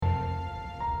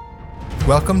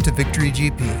Welcome to Victory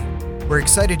GP. We're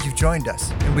excited you've joined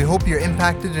us, and we hope you're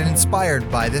impacted and inspired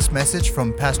by this message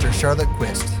from Pastor Charlotte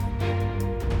Quist.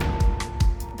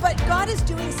 But God is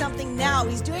doing something now.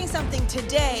 He's doing something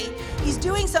today. He's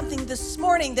doing something this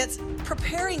morning that's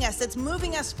preparing us, that's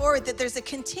moving us forward, that there's a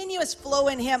continuous flow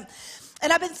in Him.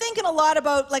 And I've been thinking a lot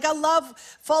about, I love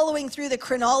following through the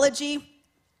chronology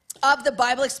of the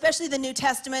Bible, especially the New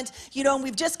Testament, and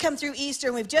we've just come through Easter,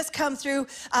 and we've just come through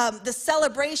the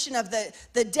celebration of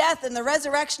the death and the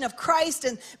resurrection of Christ,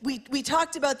 and we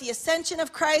talked about the ascension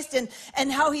of Christ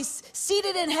and how He's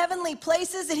seated in heavenly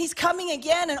places, and He's coming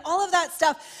again, and all of that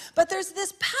stuff. But there's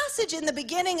this passage in the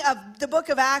beginning of the book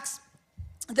of Acts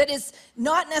that is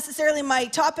not necessarily my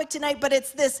topic tonight, but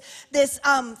it's this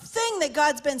thing that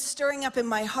God's been stirring up in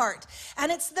my heart.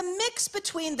 And it's the mix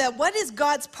between what is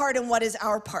God's part and what is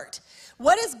our part.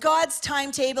 What is God's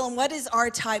timetable and what is our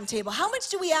timetable? How much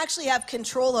do we actually have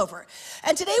control over?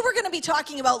 And today we're going to be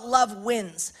talking about love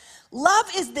wins.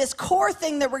 Love is this core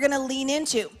thing that we're going to lean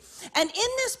into. And in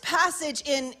this passage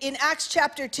in Acts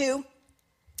chapter 2,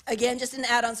 again, just an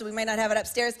add-on, so we might not have it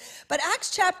upstairs. But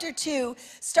Acts chapter 2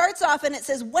 starts off and it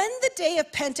says, when the day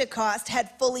of Pentecost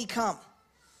had fully come.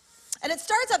 And it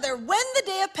starts out there, when the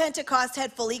day of Pentecost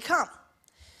had fully come.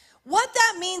 What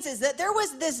that means is that there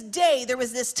was this day, there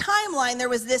was this timeline, there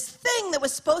was this thing that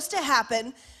was supposed to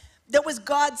happen that was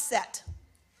God set.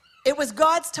 It was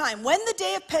God's time. When the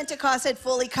day of Pentecost had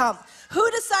fully come. Who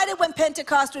decided when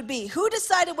Pentecost would be? Who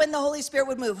decided when the Holy Spirit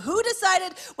would move? Who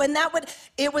decided when that would?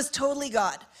 It was totally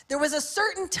God. There was a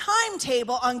certain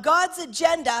timetable on God's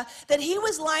agenda that He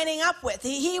was lining up with.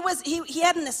 He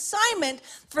had an assignment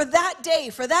for that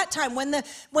day, for that time, when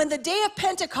the day of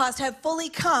Pentecost had fully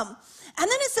come. And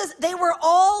then it says they were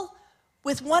all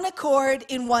with one accord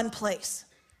in one place.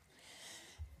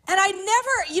 And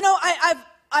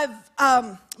I've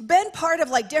been part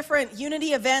of different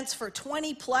unity events for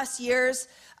 20 plus years.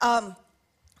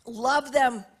 Love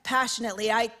them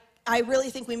passionately. I really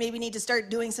think we maybe need to start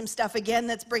doing some stuff again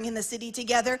that's bringing the city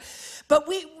together. But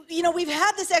we've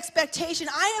had this expectation.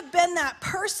 I have been that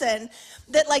person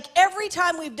that every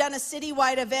time we've done a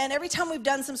citywide event, every time we've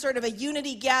done some sort of a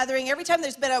unity gathering, every time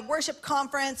there's been a worship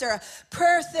conference or a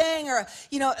prayer thing or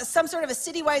some sort of a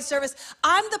citywide service,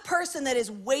 I'm the person that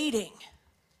is waiting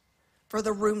for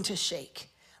the room to shake.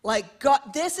 God,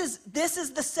 this is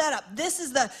the setup.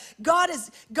 God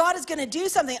is going to do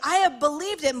something. I have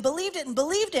believed it and believed it and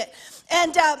believed it.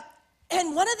 And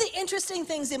one of the interesting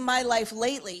things in my life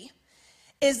lately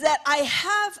is that I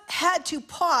have had to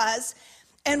pause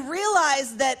and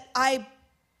realize that I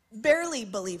barely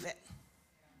believe it.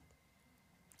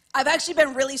 I've actually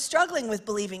been really struggling with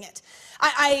believing it.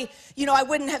 I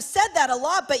wouldn't have said that a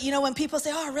lot, but when people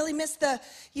say, "Oh, I really missed the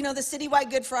citywide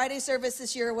Good Friday service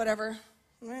this year," or whatever.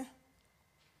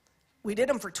 We did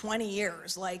them for 20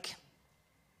 years,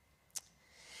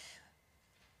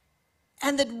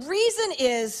 And the reason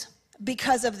is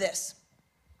because of this.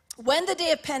 When the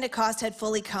day of Pentecost had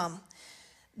fully come,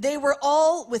 they were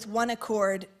all with one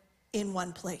accord in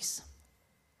one place.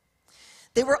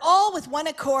 They were all with one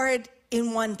accord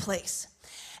in one place.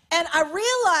 And I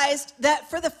realized that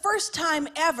for the first time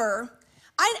ever,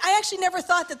 I actually never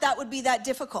thought that would be that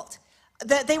difficult.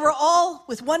 That they were all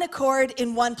with one accord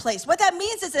in one place. What that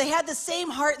means is they had the same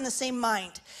heart and the same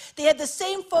mind. They had the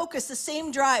same focus, the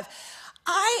same drive.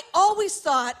 I always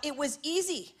thought it was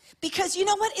easy because you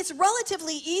know what? It's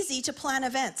relatively easy to plan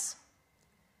events.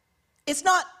 It's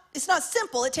not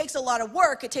simple. It takes a lot of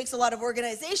work. It takes a lot of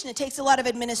organization. It takes a lot of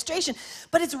administration.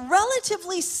 But it's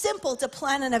relatively simple to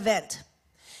plan an event.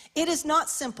 It is not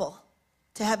simple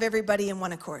to have everybody in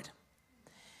one accord.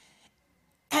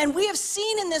 And we have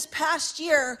seen in this past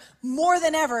year more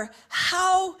than ever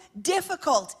how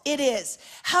difficult it is,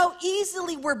 how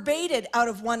easily we're baited out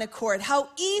of one accord, how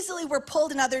easily we're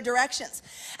pulled in other directions.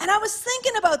 And I was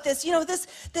thinking about this,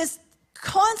 this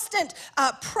constant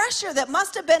pressure that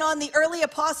must have been on the early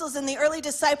apostles and the early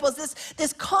disciples,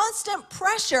 this constant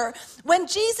pressure when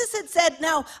Jesus had said,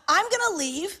 "Now, I'm going to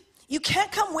leave. You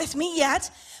can't come with me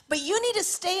yet, but you need to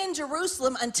stay in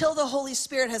Jerusalem until the Holy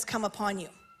Spirit has come upon you."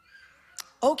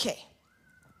 Okay.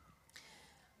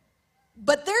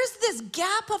 But there's this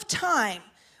gap of time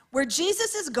where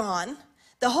Jesus is gone,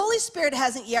 the Holy Spirit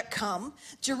hasn't yet come,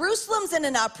 Jerusalem's in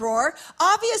an uproar,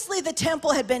 obviously the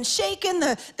temple had been shaken,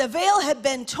 the veil had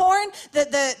been torn,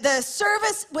 the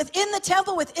service within the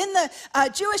temple, within the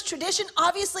Jewish tradition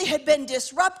obviously had been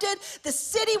disrupted, the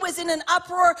city was in an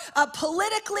uproar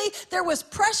politically, there was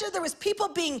pressure, there was people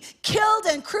being killed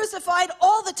and crucified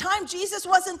all the time, Jesus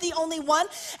wasn't the only one,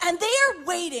 and they are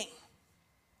waiting.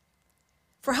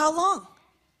 For how long?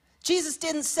 Jesus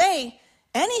didn't say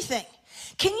anything.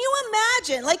 Can you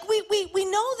imagine? Like we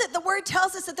know that the word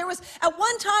tells us that there was at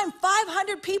one time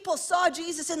 500 people saw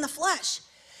Jesus in the flesh.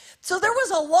 So there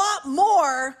was a lot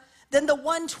more than the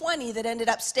 120 that ended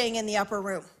up staying in the upper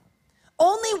room.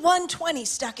 Only 120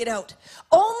 stuck it out.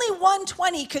 Only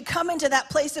 120 could come into that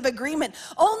place of agreement.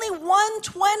 Only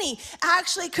 120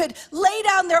 actually could lay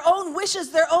down their own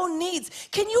wishes, their own needs.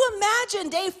 Can you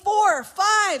imagine day 4,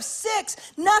 5,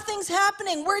 6, nothing's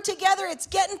happening. We're together. It's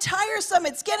getting tiresome.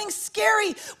 It's getting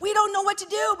scary. We don't know what to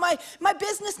do. My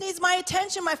business needs my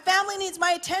attention. My family needs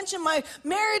my attention. My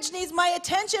marriage needs my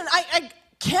attention. I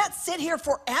can't sit here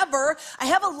forever. I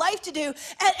have a life to do.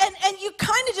 And you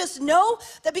kind of just know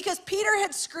that because Peter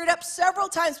had screwed up several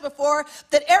times before,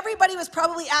 that everybody was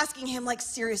probably asking him, like,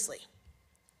 seriously,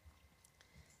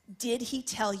 did he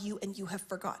tell you and you have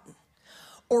forgotten?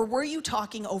 Or were you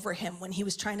talking over him when he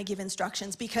was trying to give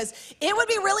instructions? Because it would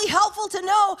be really helpful to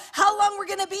know how long we're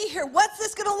going to be here. What's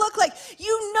this going to look like?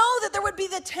 You know that there would be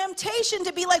the temptation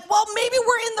to be like, well, maybe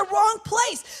we're in the wrong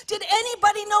place. Did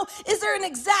anybody know? Is there an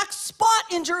exact spot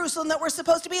in Jerusalem that we're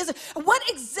supposed to be? What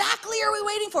exactly are we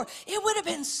waiting for? It would have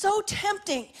been so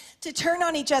tempting to turn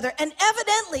on each other. And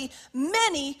evidently,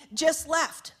 many just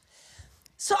left.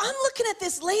 So I'm looking at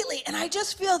this lately, and I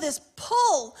just feel this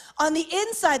pull on the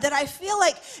inside that I feel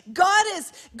like God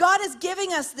is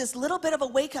giving us this little bit of a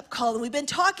wake-up call. And we've been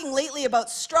talking lately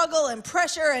about struggle and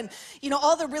pressure and,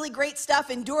 all the really great stuff,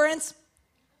 endurance.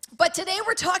 But today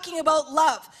we're talking about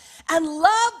love. And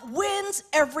love wins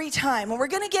every time. And we're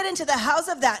going to get into the hows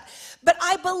of that. But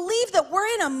I believe that we're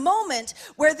in a moment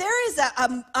where there is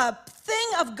a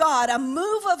thing of God, a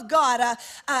move of God,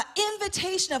 a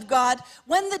invitation of God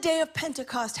when the day of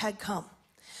Pentecost had come.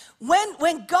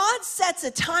 When God sets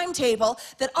a timetable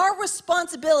that our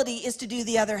responsibility is to do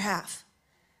the other half.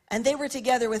 And they were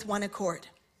together with one accord.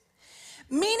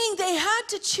 Meaning they had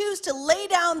to choose to lay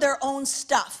down their own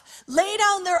stuff, lay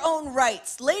down their own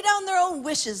rights, lay down their own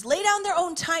wishes, lay down their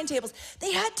own timetables.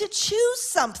 They had to choose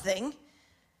something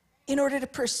in order to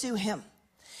pursue him.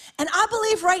 And I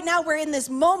believe right now we're in this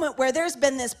moment where there's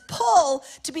been this pull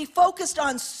to be focused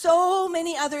on so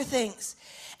many other things.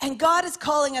 And God is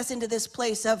calling us into this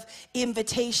place of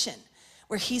invitation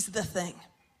where he's the thing.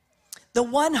 The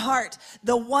one heart,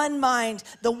 the one mind,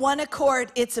 the one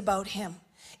accord, it's about him.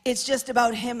 It's just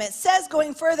about him. It says,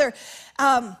 going further,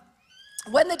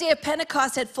 when the day of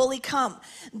Pentecost had fully come,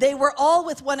 they were all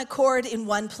with one accord in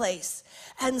one place.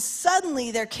 And suddenly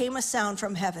there came a sound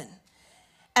from heaven,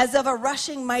 as of a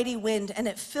rushing mighty wind, and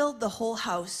it filled the whole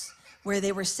house where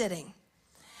they were sitting.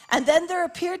 And then there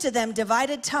appeared to them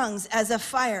divided tongues as of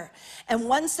fire, and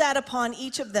one sat upon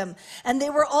each of them. And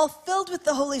they were all filled with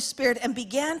the Holy Spirit and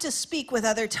began to speak with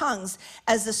other tongues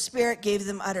as the Spirit gave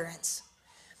them utterance.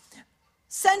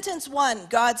 Sentence 1,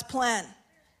 God's plan.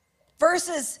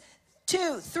 Verses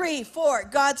 2, 3, 4,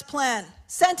 God's plan.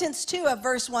 Sentence 2 of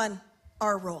verse 1,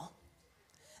 our role.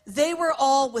 They were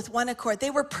all with one accord.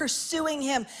 They were pursuing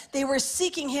him. They were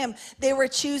seeking him. They were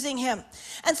choosing him.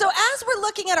 And so as we're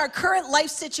looking at our current life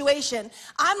situation,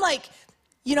 I'm like,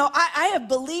 I have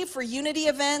believed for unity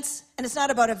events, and it's not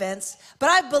about events, but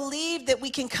I believe that we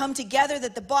can come together,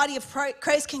 that the body of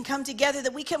Christ can come together,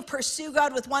 that we can pursue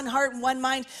God with one heart and one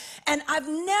mind. And I've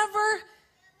never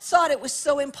thought it was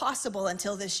so impossible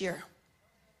until this year.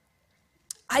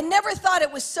 I never thought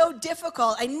it was so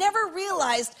difficult. I never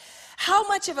realized how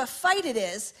much of a fight it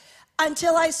is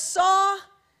until I saw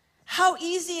how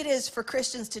easy it is for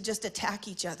Christians to just attack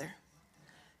each other,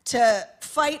 to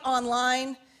fight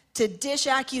online, to dish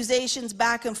accusations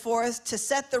back and forth, to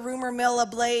set the rumor mill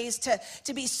ablaze,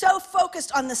 to be so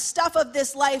focused on the stuff of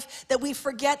this life that we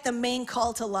forget the main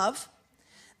call to love,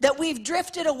 that we've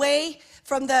drifted away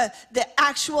from the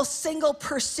actual single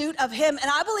pursuit of him. And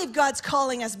I believe God's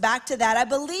calling us back to that. I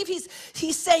believe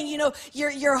he's saying,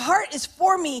 your heart is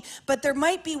for me, but there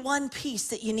might be one piece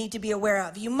that you need to be aware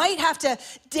of. You might have to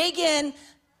dig in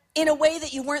a way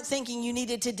that you weren't thinking you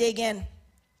needed to dig in.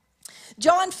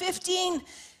 John 15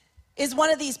 is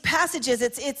one of these passages.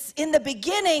 It's in the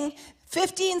beginning,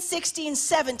 15, 16,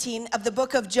 17 of the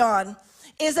book of John,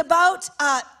 is about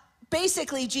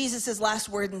basically Jesus' last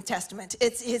word in the Testament.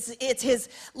 It's his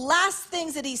last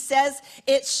things that he says.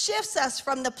 It shifts us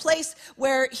from the place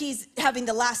where he's having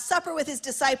the Last Supper with his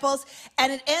disciples,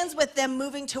 and it ends with them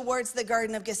moving towards the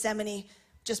Garden of Gethsemane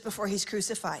just before he's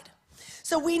crucified.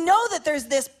 So we know that there's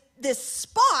this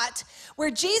spot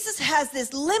where Jesus has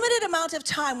this limited amount of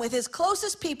time with his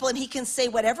closest people, and he can say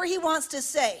whatever he wants to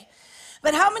say.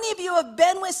 But how many of you have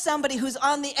been with somebody who's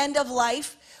on the end of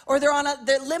life, or they're on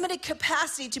their limited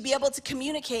capacity to be able to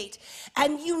communicate,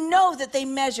 and you know that they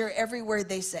measure every word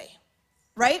they say,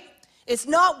 right? It's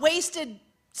not wasted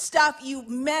stuff, you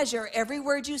measure every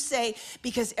word you say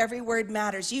because every word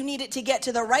matters. You need it to get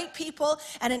to the right people,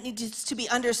 and it needs to be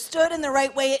understood in the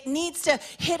right way. It needs to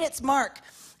hit its mark.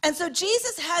 And so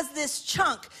Jesus has this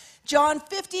chunk, John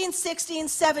 15, 16,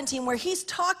 17, where he's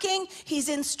talking, he's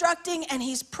instructing, and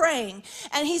he's praying.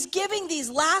 And he's giving these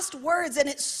last words, and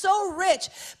it's so rich.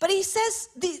 But he says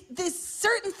these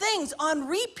certain things on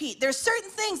repeat. There's certain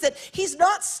things that he's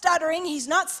not stuttering, he's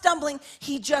not stumbling.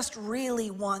 He just really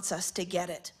wants us to get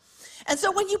it. And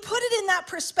so when you put it in that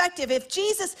perspective, if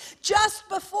Jesus, just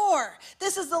before,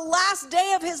 this is the last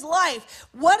day of his life,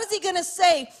 what is he going to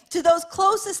say to those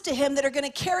closest to him that are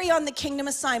going to carry on the kingdom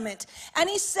assignment? And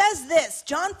he says this,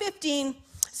 John 15,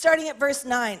 starting at verse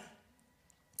 9.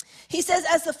 He says,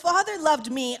 "As the Father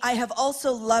loved me, I have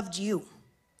also loved you.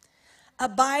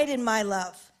 Abide in my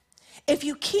love. If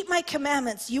you keep my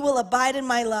commandments, you will abide in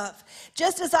my love,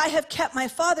 just as I have kept my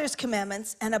Father's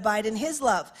commandments and abide in his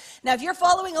love." Now, if you're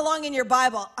following along in your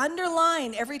Bible,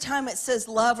 underline every time it says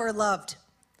love or loved.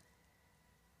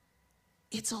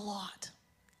 It's a lot.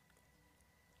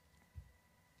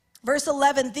 Verse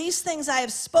 11, "These things I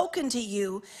have spoken to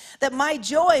you, that my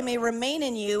joy may remain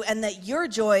in you and that your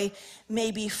joy may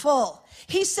be full."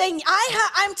 He's saying,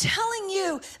 I'm telling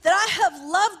you that I have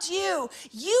loved you.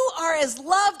 You are as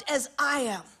loved as I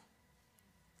am.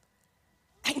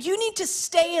 And you need to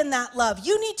stay in that love.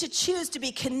 You need to choose to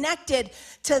be connected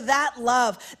to that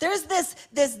love. There's this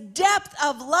depth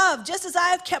of love. Just as I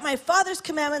have kept my Father's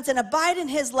commandments and abide in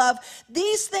his love,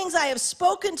 these things I have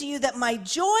spoken to you, that my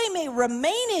joy may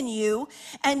remain in you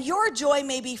and your joy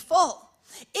may be full.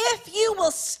 If you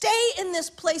will stay in this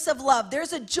place of love,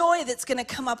 there's a joy that's going to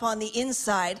come up on the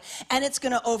inside, and it's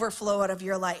going to overflow out of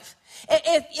your life.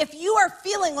 If you are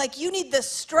feeling like you need the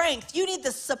strength, you need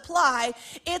the supply,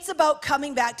 it's about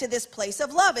coming back to this place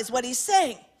of love, is what he's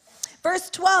saying. Verse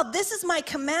 12, "This is my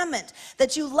commandment,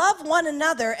 that you love one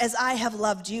another as I have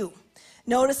loved you."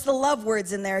 Notice the love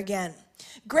words in there again.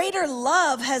 "Greater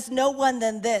love has no one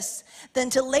than this, than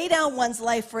to lay down one's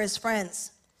life for his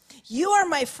friends. You are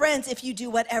my friends if you do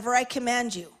whatever I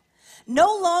command you.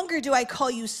 No longer do I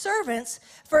call you servants,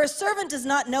 for a servant does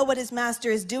not know what his master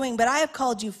is doing, but I have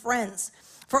called you friends.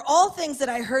 For all things that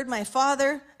I heard from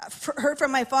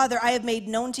my Father, I have made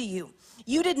known to you.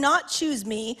 You did not choose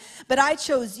me, but I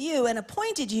chose you and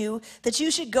appointed you that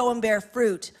you should go and bear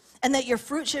fruit, and that your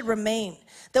fruit should remain,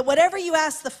 that whatever you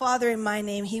ask the Father in my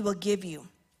name, he will give you."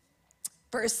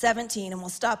 Verse 17, and we'll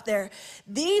stop there.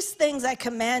 "These things I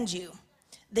command you,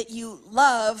 that you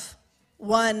love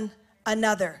one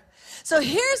another." So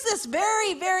here's this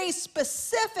very, very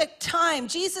specific time.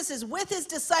 Jesus is with his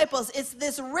disciples. It's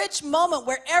this rich moment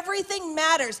where everything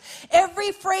matters.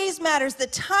 Every phrase matters. The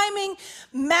timing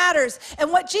matters.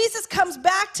 And what Jesus comes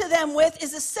back to them with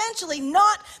is essentially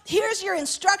not, here's your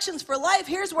instructions for life.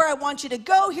 Here's where I want you to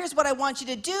go. Here's what I want you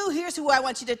to do. Here's who I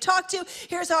want you to talk to.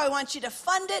 Here's how I want you to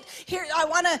fund it. Here, I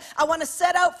want to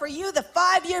set out for you the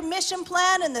 5-year mission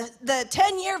plan and the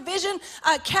 10-year vision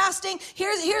casting.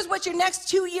 Here's what your next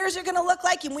 2 years are going to look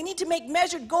like, and we need to make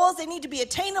measured goals. They need to be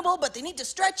attainable, but they need to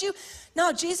stretch you.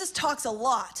 No, Jesus talks a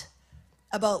lot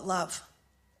about love.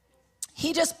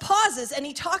 He just pauses and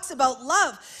he talks about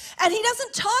love. And he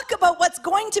doesn't talk about what's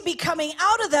going to be coming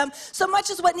out of them so much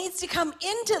as what needs to come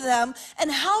into them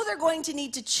and how they're going to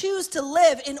need to choose to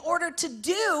live in order to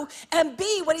do and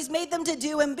be what he's made them to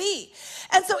do and be.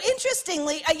 And so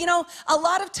interestingly, a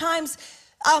lot of times,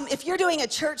 if you're doing a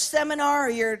church seminar or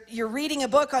you're reading a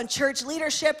book on church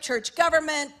leadership, church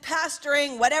government,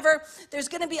 pastoring, whatever, there's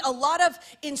going to be a lot of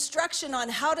instruction on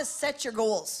how to set your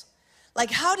goals. Like,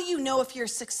 how do you know if you're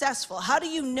successful? How do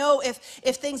you know if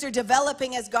things are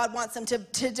developing as God wants them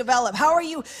to develop? How are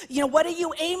you, what are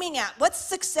you aiming at? What's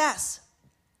success?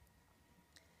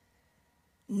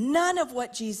 None of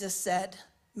what Jesus said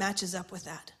matches up with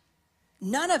that.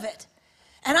 None of it.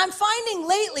 And I'm finding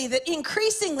lately that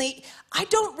increasingly, I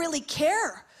don't really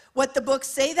care what the books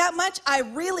say that much. I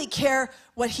really care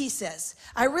what he says.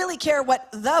 I really care what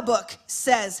the book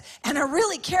says. And I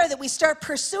really care that we start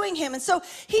pursuing him. And so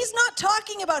he's not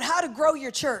talking about how to grow your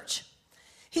church.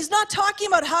 He's not talking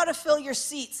about how to fill your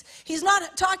seats. He's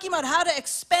not talking about how to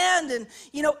expand. And,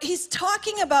 he's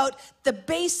talking about the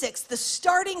basics, the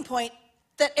starting point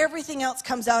that everything else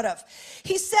comes out of.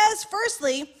 He says,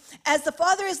 firstly, as the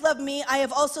Father has loved me, I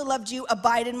have also loved you.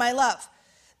 Abide in my love.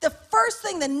 The first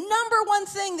thing, the number one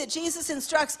thing that Jesus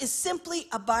instructs is simply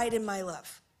abide in my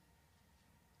love.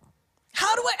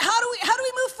 How do we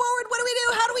move forward? What do we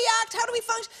do? How do we act? How do we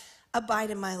function?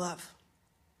 Abide in my love.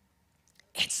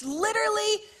 It's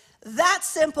literally that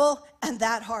simple and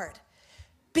that hard.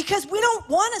 Because we don't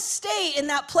want to stay in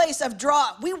that place of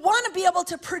draw. We want to be able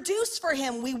to produce for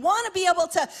him. We want to be able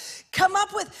to come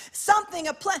up with something,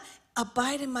 a plan.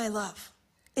 Abide in my love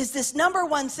is this number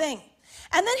one thing.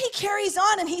 And then he carries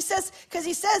on and he says, because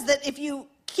he says that if you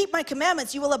keep my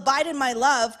commandments, you will abide in my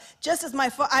love, just as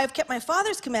I have kept my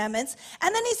Father's commandments.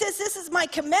 And then he says, this is my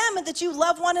commandment, that you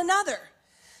love one another.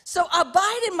 So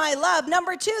abide in my love.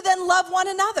 Number two, then love one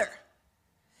another.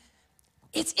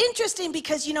 It's interesting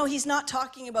because, he's not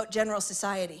talking about general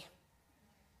society.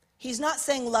 He's not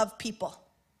saying love people.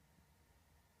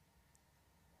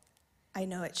 I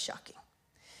know it's shocking.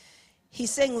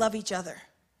 He's saying love each other.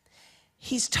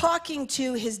 He's talking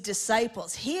to his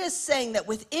disciples. He is saying that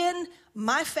within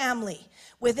my family,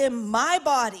 within my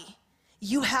body,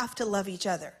 you have to love each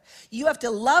other. You have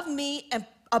to love me and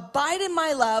abide in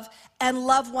my love and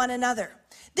love one another.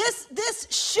 This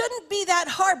shouldn't be that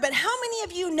hard, but how many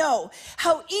of you know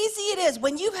how easy it is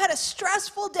when you've had a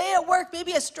stressful day at work,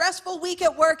 maybe a stressful week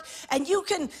at work, and you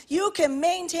can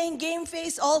maintain game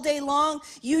face all day long,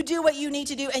 you do what you need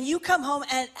to do, and you come home,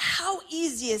 and how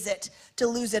easy is it to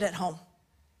lose it at home?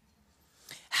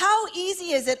 How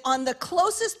easy is it on the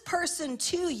closest person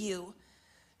to you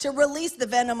to release the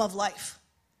venom of life?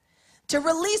 To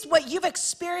release what you've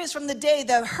experienced from the day,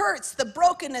 the hurts, the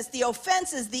brokenness, the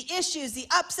offenses, the issues, the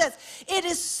upsets. It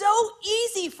is so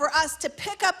easy for us to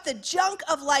pick up the junk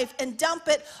of life and dump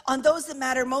it on those that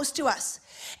matter most to us.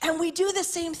 And we do the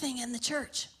same thing in the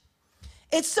church.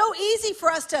 It's so easy for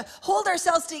us to hold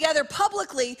ourselves together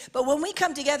publicly, but when we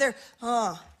come together,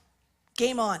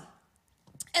 game on.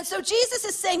 And so Jesus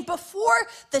is saying, before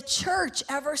the church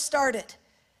ever started,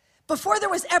 before there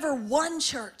was ever one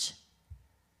church,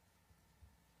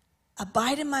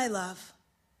 abide in my love,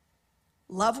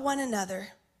 love one another,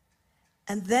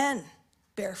 and then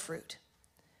bear fruit.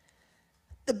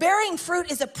 The bearing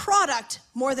fruit is a product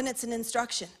more than it's an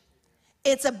instruction.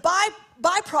 It's a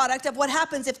byproduct of what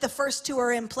happens if the first two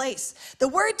are in place. The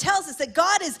word tells us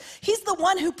that he's the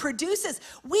one who produces.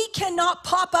 We cannot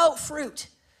pop out fruit.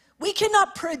 We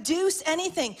cannot produce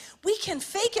anything. We can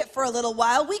fake it for a little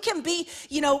while. We can be,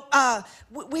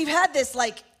 we've had this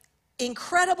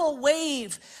incredible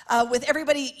wave with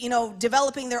everybody,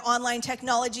 developing their online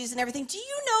technologies and everything. Do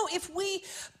you know if we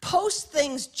post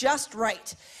things just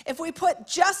right, if we put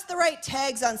just the right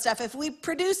tags on stuff, if we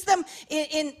produce them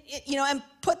in and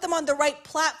put them on the right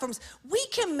platforms, we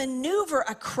can maneuver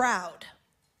a crowd.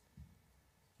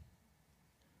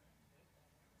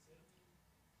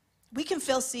 We can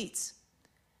fill seats.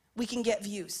 We can get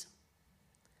views.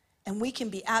 And we can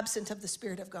be absent of the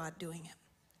Spirit of God doing it.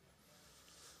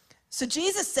 So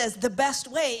Jesus says the best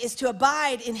way is to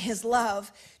abide in his love,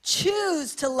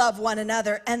 choose to love one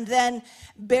another, and then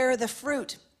bear the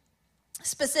fruit.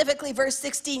 Specifically, verse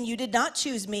 16, you did not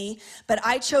choose me, but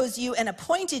I chose you and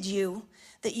appointed you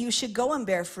that you should go and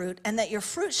bear fruit, and that your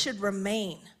fruit should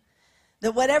remain,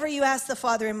 that whatever you ask the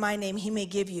Father in my name, he may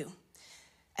give you.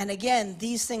 And again,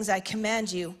 these things I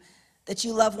command you, that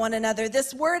you love one another.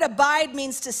 This word abide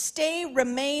means to stay,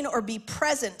 remain, or be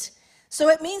present. So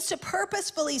it means to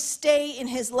purposefully stay in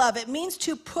his love. It means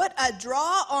to put a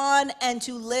draw on and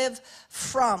to live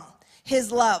from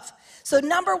his love. So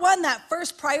number one, that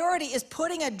first priority is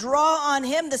putting a draw on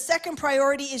him. The second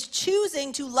priority is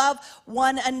choosing to love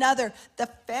one another. The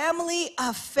family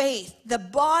of faith, the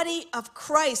body of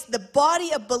Christ, the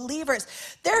body of believers.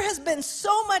 There has been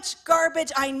so much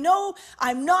garbage. I know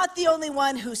I'm not the only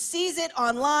one who sees it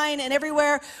online and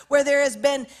everywhere, where there has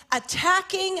been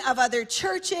attacking of other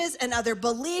churches and other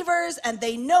believers, and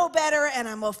they know better, and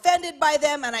I'm offended by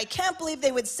them, and I can't believe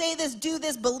they would say this, do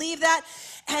this, believe that.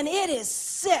 And it is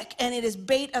sick, and it is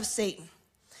bait of Satan.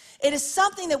 It is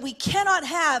something that we cannot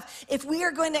have if we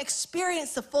are going to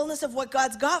experience the fullness of what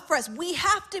God's got for us. We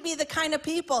have to be the kind of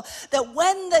people that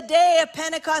when the day of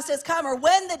Pentecost has come, or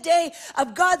when the day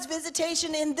of God's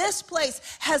visitation in this place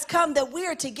has come, that we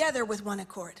are together with one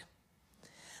accord.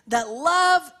 That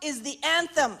love is the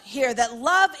anthem here, that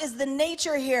love is the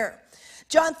nature here.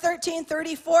 John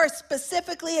 13:34,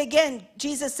 specifically again,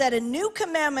 Jesus said, a new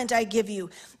commandment I give you,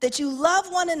 that you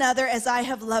love one another as I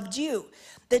have loved you,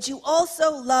 that you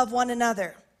also love one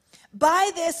another.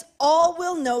 By this, all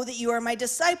will know that you are my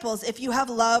disciples, if you have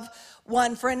love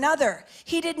one for another.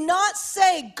 He did not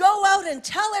say, go out and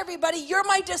tell everybody you're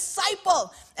my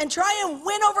disciple and try and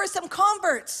win over some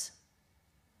converts.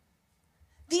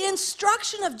 The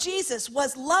instruction of Jesus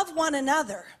was love one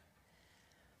another.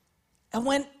 And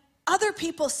when other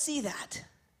people see that,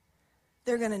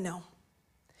 they're going to know.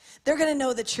 They're going to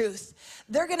know the truth.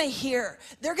 They're going to hear.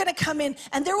 They're going to come in,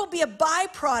 and there will be a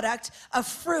byproduct of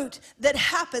fruit that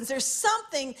happens. There's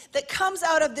something that comes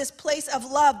out of this place of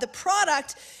love. The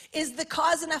product is the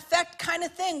cause and effect kind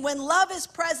of thing. When love is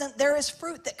present, there is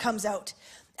fruit that comes out,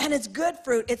 and it's good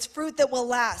fruit. It's fruit that will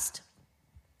last.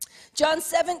 John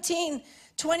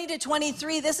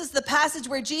 17:20-23, this is the passage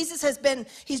where Jesus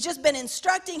he's just been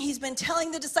instructing, he's been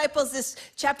telling the disciples this,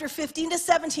 chapter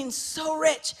 15-17, so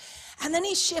rich. And then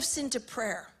he shifts into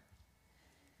prayer.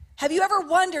 Have you ever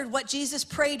wondered what Jesus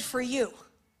prayed for you?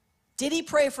 Did he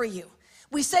pray for you?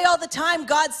 We say all the time,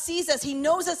 God sees us, he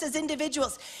knows us as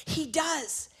individuals. He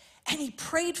does, and he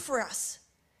prayed for us.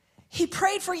 He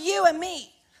prayed for you and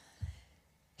me.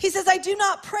 He says, I do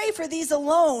not pray for these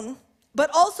alone, but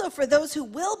also for those who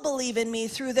will believe in me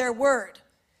through their word.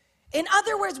 In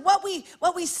other words, what we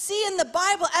see in the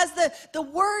Bible, as the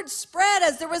word spread,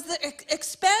 as there was the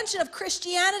expansion of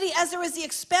Christianity, as there was the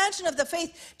expansion of the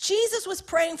faith, Jesus was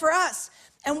praying for us.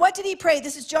 And what did he pray?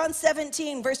 This is John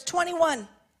 17, verse 21.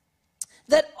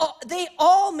 That they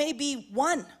all may be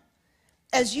one,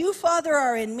 as you, Father,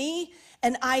 are in me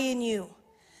and I in you.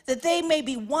 That they may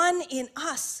be one in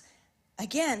us.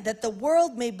 Again, that the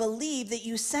world may believe that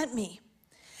you sent me.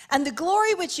 And the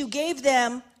glory which you gave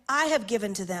them, I have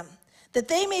given to them, that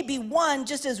they may be one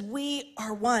just as we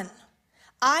are one.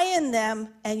 I in them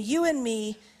and you in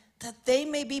me, that they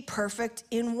may be perfect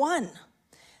in one.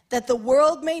 That the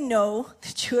world may know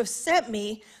that you have sent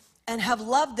me and have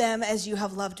loved them as you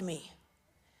have loved me.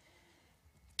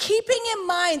 Keeping in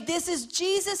mind, this is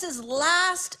Jesus'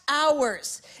 last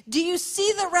hours. Do you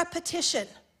see the repetition?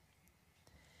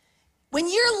 When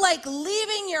you're like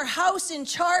leaving your house in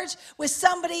charge with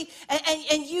somebody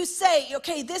and you say,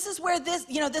 okay, this is where this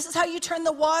is how you turn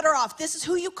the water off. This is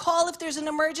who you call if there's an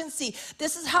emergency.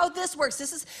 This is how this works.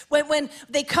 This is when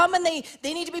they come and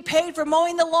they need to be paid for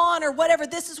mowing the lawn or whatever.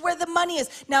 This is where the money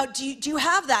is. Now, do you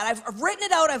have that? I've written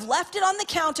it out. I've left it on the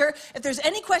counter. If there's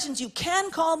any questions, you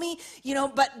can call me,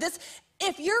 but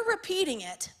if you're repeating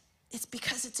it, it's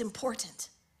because it's important,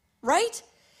 right?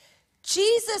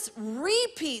 Jesus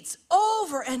repeats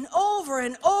over and over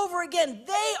and over again,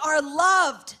 they are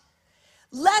loved.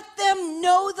 Let them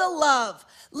know the love.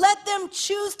 Let them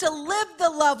choose to live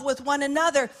the love with one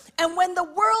another. And when the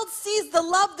world sees the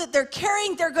love that they're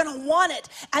carrying, they're going to want it.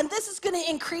 And this is going to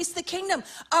increase the kingdom.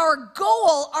 Our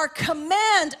goal, our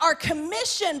command, our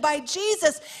commission by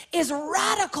Jesus is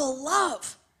radical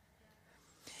love.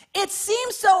 It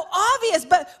seems so obvious,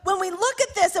 but when we look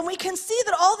at this and we can see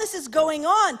that all this is going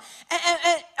on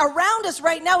and around us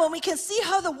right now, and we can see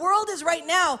how the world is right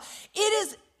now, it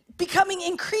is becoming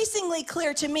increasingly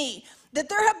clear to me that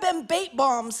there have been bait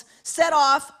bombs set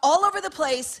off all over the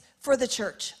place for the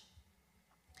church.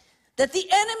 That the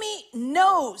enemy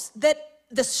knows that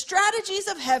the strategies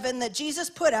of heaven that Jesus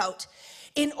put out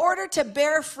in order to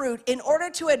bear fruit, in order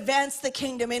to advance the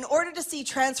kingdom, in order to see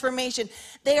transformation,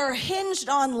 they are hinged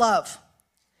on love.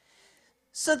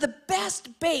 So the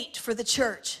best bait for the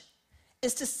church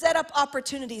is to set up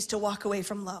opportunities to walk away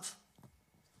from love.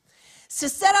 To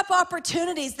set up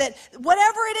opportunities that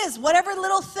whatever it is, whatever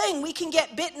little thing we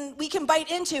can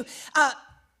bite into,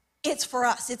 it's for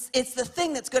us. It's the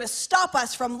thing that's going to stop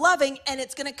us from loving, and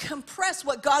it's going to compress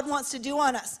what God wants to do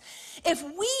on us. If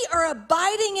we are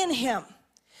abiding in him,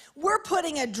 we're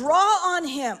putting a draw on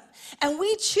him, and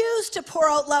we choose to pour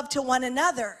out love to one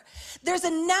another, there's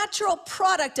a natural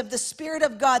product of the Spirit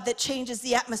of God that changes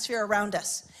the atmosphere around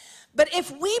us. But if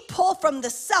we pull from the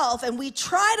self and we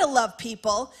try to love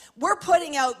people, we're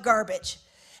putting out garbage.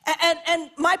 And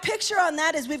my picture on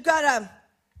that is we've got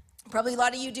probably a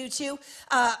lot of you do too,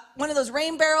 one of those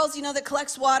rain barrels, that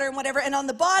collects water and whatever. And on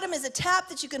the bottom is a tap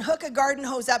that you can hook a garden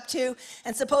hose up to.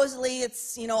 And supposedly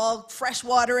it's, all fresh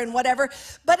water and whatever.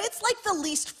 But it's like the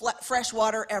least fresh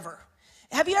water ever.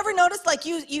 Have you ever noticed, like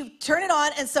you turn it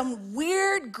on and some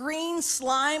weird green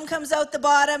slime comes out the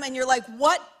bottom and you're like,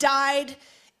 what died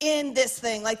in this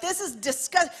thing? Like, this is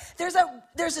disgusting.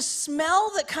 There's a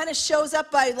smell that kind of shows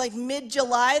up by like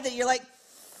mid-July that you're like,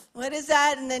 what is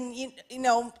that? And then,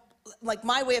 like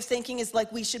my way of thinking is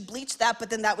like we should bleach that, but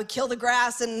then that would kill the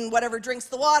grass and whatever drinks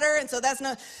the water, and so that's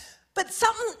not. But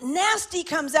something nasty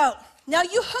comes out. Now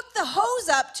you hook the hose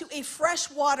up to a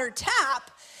fresh water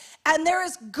tap, and there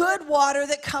is good water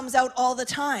that comes out all the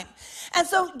time. And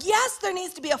so yes, there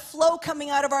needs to be a flow coming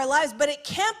out of our lives, but it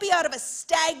can't be out of a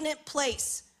stagnant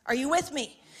place. Are you with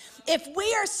me? If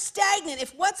we are stagnant,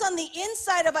 if what's on the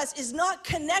inside of us is not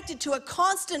connected to a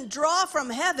constant draw from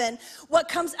heaven, what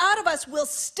comes out of us will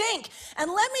stink.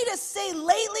 And let me just say,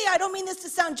 lately, I don't mean this to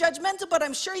sound judgmental, but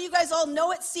I'm sure you guys all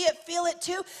know it, see it, feel it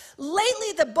too.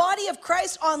 Lately, the body of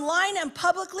Christ online and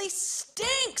publicly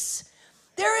stinks.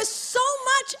 There is so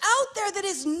much out there that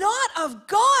is not of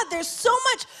God. There's so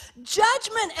much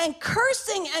judgment and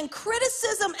cursing and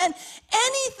criticism and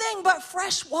anything but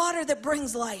fresh water that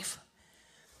brings life.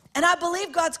 And I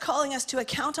believe God's calling us to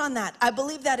account on that. I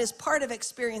believe that is part of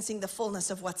experiencing the fullness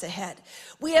of what's ahead.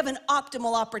 We have an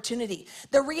optimal opportunity.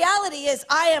 The reality is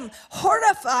I am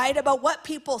horrified about what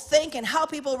people think and how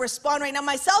people respond right now,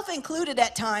 myself included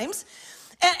at times.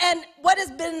 And what has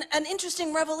been an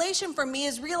interesting revelation for me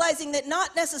is realizing that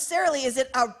not necessarily is it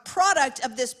a product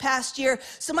of this past year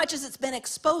so much as it's been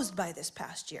exposed by this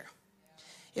past year.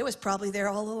 It was probably there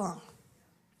all along.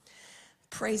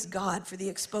 Praise God for the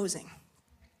exposing.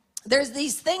 There's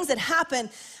these things that happen.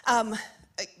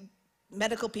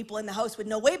 Medical people in the house would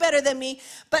know way better than me,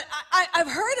 but I've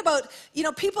heard about,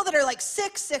 people that are like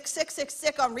sick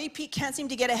on repeat, can't seem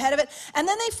to get ahead of it, and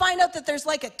then they find out that there's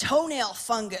like a toenail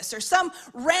fungus or some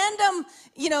random,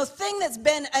 thing that's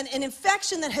been an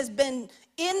infection that has been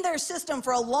in their system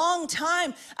for a long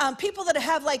time. People that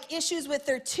have like issues with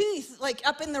their teeth, like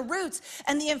up in the roots,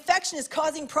 and the infection is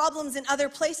causing problems in other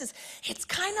places. It's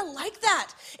kind of like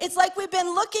that. It's like we've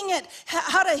been looking at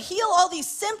how to heal all these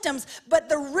symptoms, but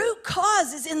the root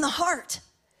cause is in the heart.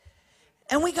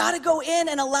 And we got to go in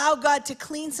and allow God to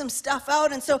clean some stuff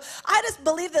out. And so I just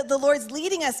believe that the Lord's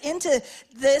leading us into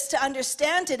this to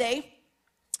understand today.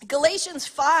 Galatians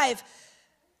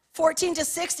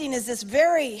 5:14-16 is this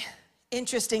very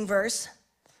interesting verse.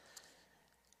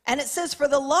 And it says, "For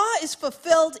the law is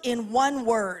fulfilled in one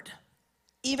word,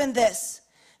 even this,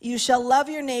 you shall love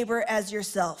your neighbor as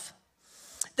yourself."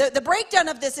 The breakdown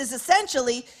of this is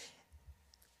essentially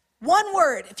one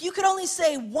word. If you could only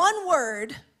say one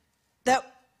word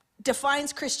that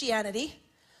defines Christianity,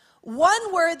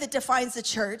 one word that defines the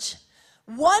church,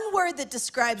 one word that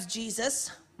describes Jesus,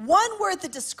 one word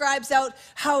that describes out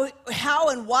how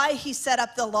and why he set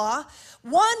up the law,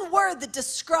 one word that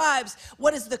describes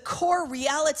what is the core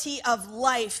reality of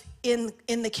life in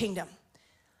the kingdom.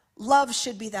 Love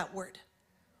should be that word.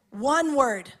 One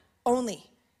word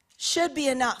only should be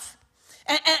enough.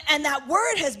 And that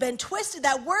word has been twisted.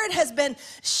 That word has been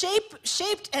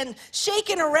shaped and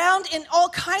shaken around in all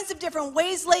kinds of different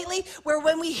ways lately, where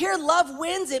when we hear love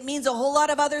wins, it means a whole lot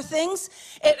of other things.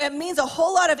 It means a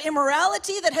whole lot of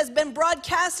immorality that has been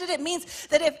broadcasted. It means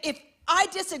that if I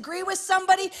disagree with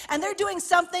somebody and they're doing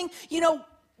something,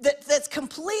 that's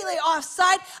completely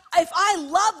offside, if I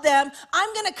love them,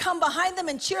 I'm going to come behind them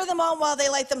and cheer them on while they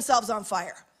light themselves on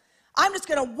fire. I'm just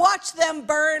going to watch them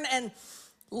burn and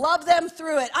love them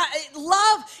through it.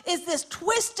 Love is this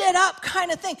twisted up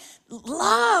kind of thing.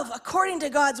 Love, according to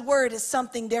God's word, is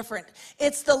something different.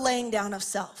 It's the laying down of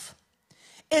self.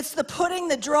 It's the putting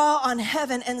the draw on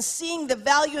heaven and seeing the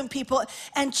value in people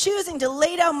and choosing to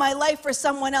lay down my life for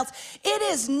someone else. It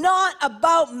is not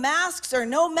about masks or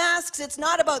no masks. It's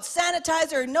not about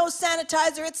sanitizer or no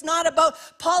sanitizer. It's not about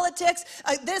politics,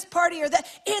 this party or that.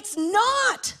 It's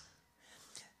not.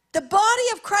 The body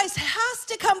of Christ has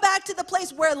to come back to the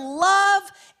place where love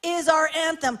is our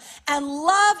anthem, and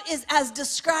love is as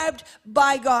described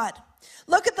by God.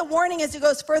 Look at the warning as it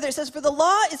goes further. It says, "For the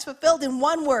law is fulfilled in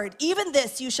one word, even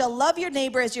this, you shall love your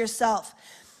neighbor as yourself.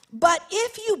 But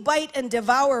if you bite and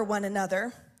devour one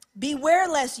another, beware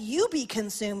lest you be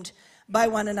consumed by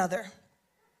one another.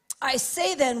 I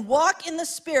say then, walk in the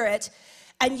Spirit,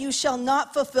 and you shall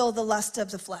not fulfill the lust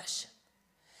of the flesh."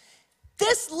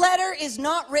 This letter is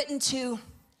not written to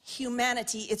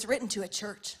humanity, it's written to a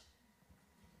church.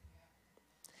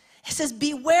 It says,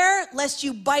 beware lest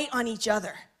you bite on each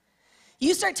other.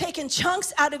 You start taking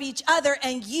chunks out of each other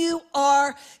and you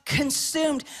are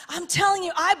consumed. I'm telling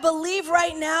you, I believe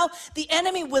right now the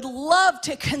enemy would love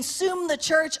to consume the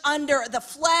church under the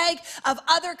flag of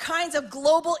other kinds of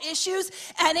global issues.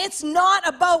 And it's not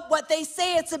about what they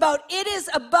say it's about. It is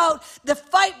about the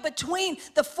fight between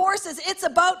the forces. It's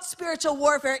about spiritual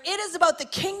warfare. It is about the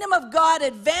kingdom of God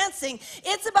advancing.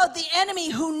 It's about the enemy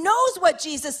who knows what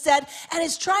Jesus said and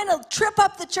is trying to trip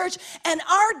up the church. And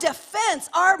our defense,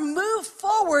 our move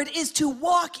forward is to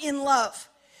walk in love.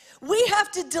 We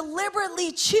have to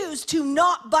deliberately choose to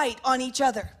not bite on each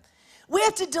other. We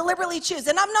have to deliberately choose.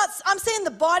 And I'm saying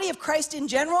the body of Christ in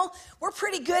general, we're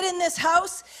pretty good in this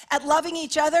house at loving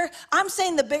each other. I'm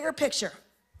saying the bigger picture.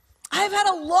 I've had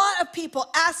a lot of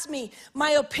people ask me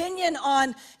my opinion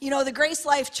on, the Grace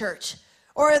Life Church,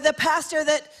 or the pastor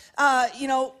that,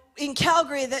 in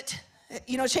Calgary that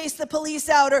chase the police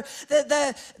out, or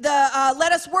the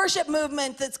Let Us Worship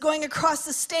movement that's going across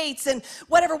the states and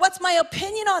whatever. What's my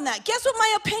opinion on that? Guess what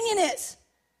my opinion is?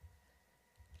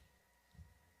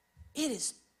 It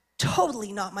is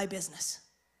totally not my business.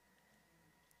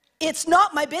 It's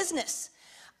not my business.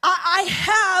 I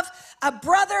have a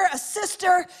brother, a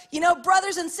sister,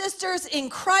 brothers and sisters in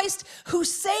Christ who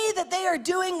say that they are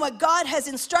doing what God has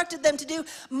instructed them to do.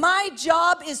 My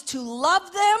job is to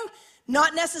love them,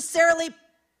 not necessarily,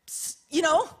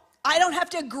 I don't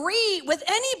have to agree with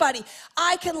anybody.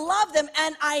 I can love them,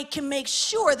 and I can make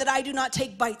sure that I do not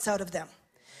take bites out of them.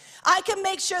 I can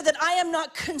make sure that I am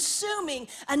not consuming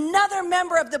another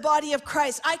member of the body of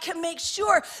Christ. I can make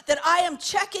sure that I am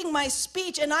checking my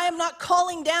speech, and I am not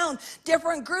calling down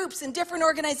different groups and different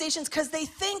organizations because they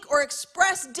think or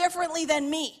express differently than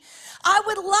me. I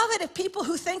would love it if people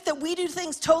who think that we do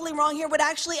things totally wrong here would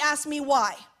actually ask me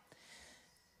why.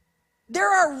 There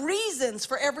are reasons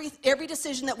for every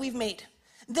decision that we've made.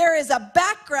 There is a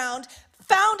background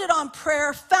founded on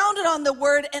prayer, founded on the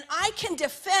word, and I can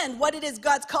defend what it is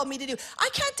God's called me to do. I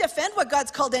can't defend what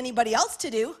God's called anybody else to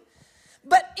do.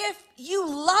 But if you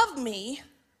love me,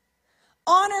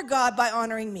 honor God by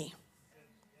honoring me.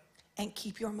 And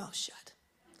keep your mouth shut.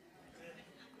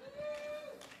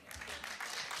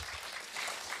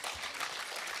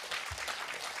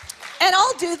 And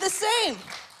I'll do the same.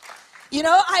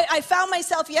 I found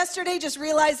myself yesterday just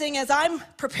realizing as I'm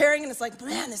preparing, and it's like,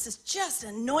 man, this is just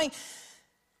annoying.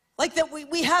 Like that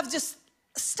we have just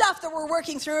stuff that we're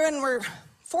working through, and we're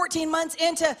 14 months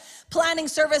into planning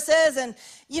services and,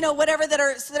 whatever that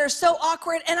are so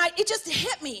awkward. And it just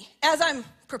hit me as I'm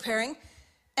preparing.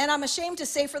 And I'm ashamed to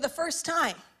say for the first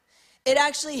time, it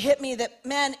actually hit me that,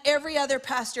 man, every other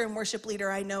pastor and worship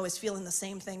leader I know is feeling the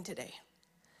same thing today.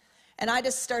 And I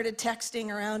just started texting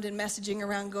around and messaging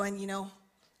around going,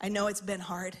 I know it's been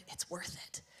hard. It's worth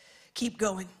it. Keep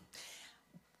going.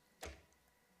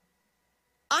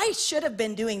 I should have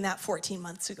been doing that 14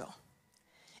 months ago.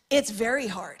 It's very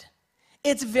hard.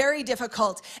 It's very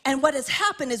difficult. And what has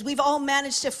happened is we've all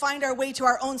managed to find our way to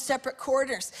our own separate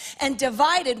corners. And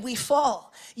divided, we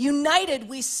fall. United,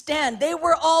 we stand. They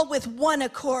were all with one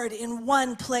accord in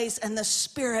one place, and the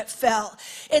Spirit fell.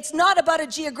 It's not about a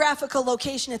geographical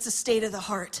location. It's a state of the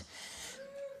heart.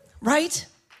 Right?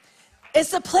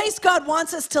 It's the place God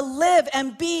wants us to live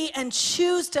and be and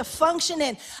choose to function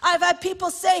in. I've had people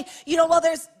say,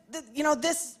 there's,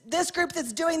 this group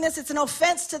that's doing this, it's an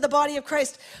offense to the body of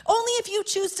Christ. Only if you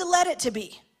choose to let it to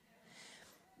be.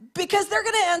 Because they're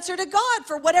going to answer to God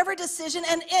for whatever decision.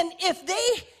 And if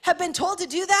they have been told to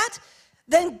do that,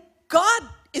 then God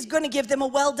is going to give them a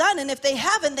well done. And if they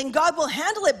haven't, then God will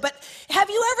handle it. But have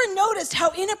you ever noticed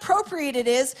how inappropriate it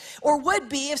is, or would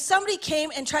be, if somebody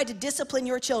came and tried to discipline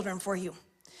your children for you?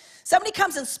 Somebody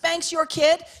comes and spanks your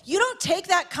kid. You don't take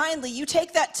that kindly. You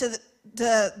take that to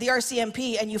the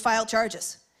RCMP and you file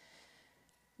charges.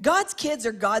 God's kids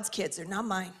are God's kids. They're not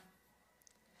mine.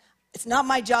 It's not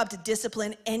my job to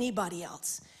discipline anybody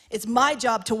else. It's my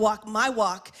job to walk my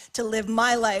walk, to live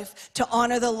my life, to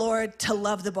honor the Lord, to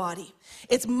love the body.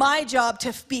 It's my job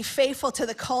to be faithful to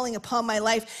the calling upon my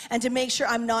life and to make sure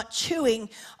I'm not chewing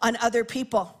on other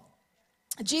people.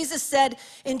 Jesus said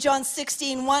in John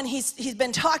 16:1, he's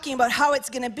been talking about how it's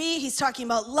going to be. He's talking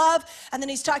about love, and then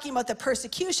he's talking about the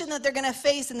persecution that they're going to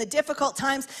face and the difficult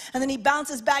times, and then he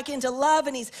bounces back into love,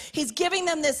 and he's giving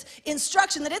them this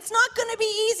instruction that it's not going to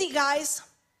be easy, guys.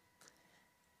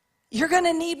 You're going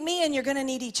to need me, and you're going to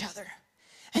need each other,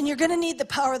 and you're going to need the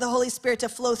power of the Holy Spirit to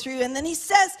flow through you. And then he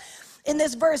says in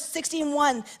this verse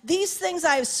 16:1, these things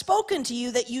I have spoken to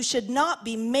you that you should not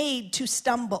be made to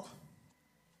stumble.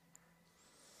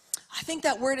 I think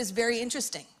that word is very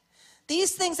interesting.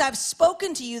 These things I've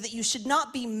spoken to you that you should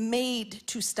not be made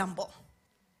to stumble.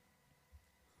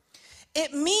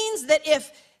 It means that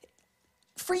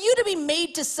for you to be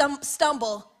made to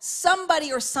stumble,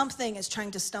 somebody or something is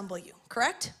trying to stumble you,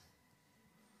 correct?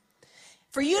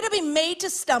 For you to be made to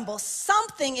stumble,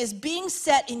 something is being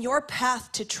set in your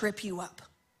path to trip you up.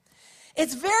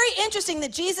 It's very interesting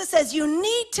that Jesus says, you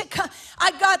need to come.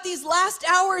 I got these last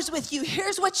hours with you.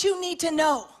 Here's what you need to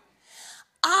know.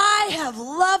 I have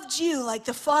loved you like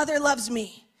the Father loves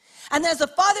me. And as the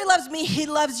Father loves me, he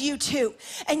loves you too.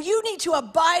 And you need to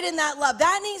abide in that love.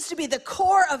 That needs to be the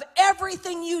core of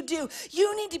everything you do.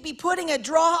 You need to be putting a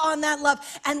draw on that love.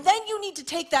 And then you need to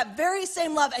take that very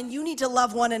same love and you need to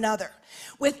love one another.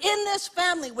 Within this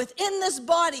family, within this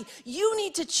body, you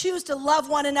need to choose to love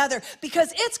one another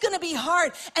because it's going to be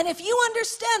hard. And if you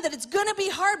understand that it's going to be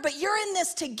hard, but you're in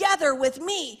this together with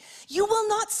me, you will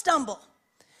not stumble.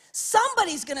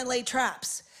 Somebody's going to lay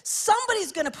traps.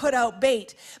 Somebody's going to put out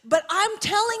bait. But I'm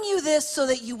telling you this so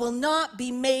that you will not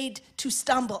be made to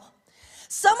stumble.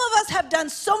 Some of us have done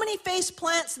so many face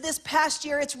plants this past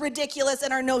year, it's ridiculous,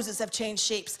 and our noses have changed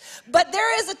shapes. But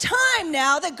there is a time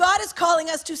now that God is calling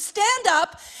us to stand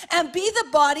up and be the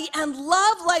body and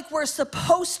love like we're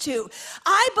supposed to.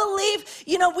 I believe,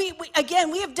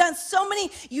 we have done so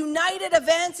many united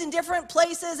events in different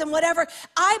places and whatever.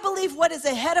 I believe what is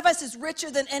ahead of us is richer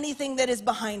than anything that is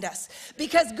behind us,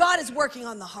 because God is working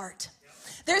on the heart.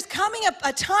 There's coming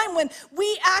a time when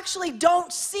we actually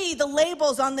don't see the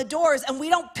labels on the doors, and we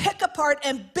don't pick apart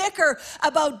and bicker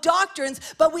about doctrines,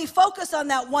 but we focus on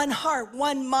that one heart,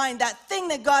 one mind, that thing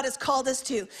that God has called us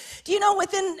to. Do you know,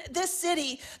 within this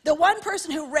city, the one person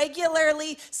who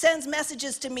regularly sends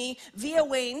messages to me via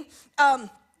Wayne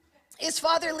is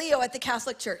Father Leo at the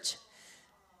Catholic Church.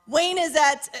 Wayne is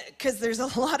because there's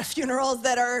a lot of funerals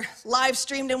that are live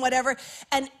streamed and whatever,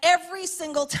 and every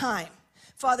single time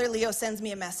Father Leo sends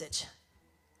me a message.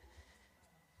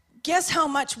 Guess how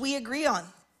much we agree on?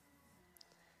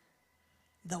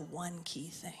 The one key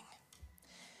thing.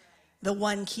 The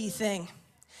one key thing.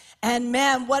 And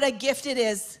man, what a gift it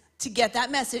is to get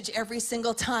that message every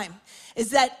single time.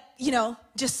 Is that,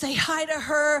 just say hi to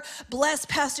her, bless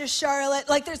Pastor Charlotte.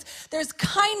 Like there's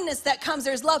kindness that comes,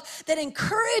 there's love that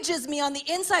encourages me on the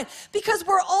inside, because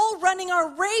we're all running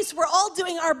our race, we're all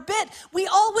doing our bit. We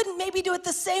all wouldn't maybe do it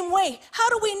the same way. How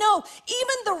do we know?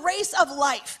 Even the race of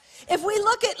life. If we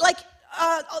look at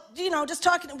just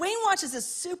talking, Wayne watches this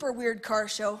super weird car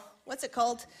show. What's it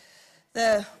called?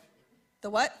 The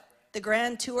what? The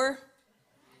Grand Tour?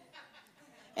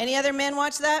 Any other men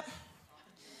watch that?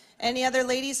 Any other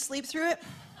ladies sleep through it?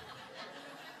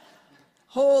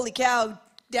 Holy cow,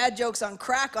 dad jokes on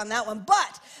crack on that one.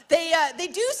 But they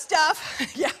do stuff.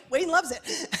 Yeah, Wayne loves it.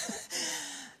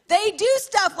 They do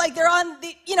stuff like they're on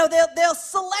the, they'll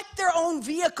select their own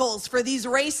vehicles for these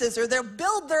races, or they'll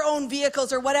build their own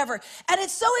vehicles or whatever. And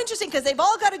it's so interesting because they've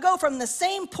all got to go from the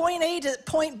same point A to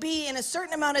point B in a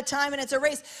certain amount of time, and it's a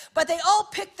race. But they all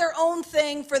pick their own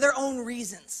thing for their own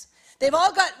reasons. They've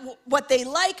all got what they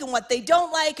like and what they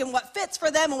don't like, and what fits for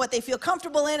them and what they feel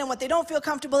comfortable in and what they don't feel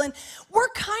comfortable in. We're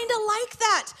kind of like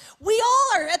that. We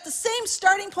all are at the same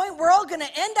starting point. We're all going to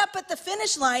end up at the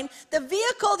finish line. The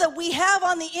vehicle that we have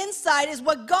on the inside is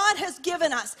what God has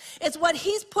given us. It's what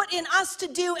he's put in us to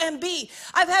do and be.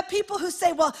 I've had people who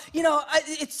say, well,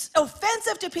 it's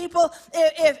offensive to people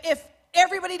if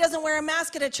everybody doesn't wear a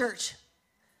mask at a church.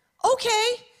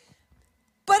 Okay.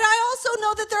 But I also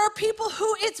know that there are people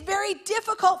who it's very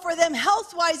difficult for them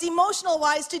health-wise,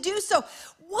 emotional-wise to do so.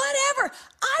 Whatever.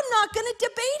 I'm not going to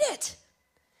debate it.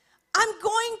 I'm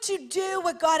going to do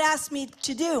what God asked me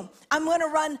to do. I'm going to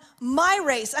run my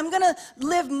race. I'm going to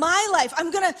live my life.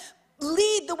 I'm going to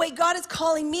lead the way God is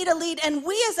calling me to lead. And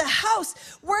we as a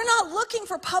house, we're not looking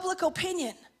for public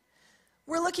opinion.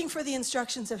 We're looking for the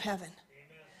instructions of heaven.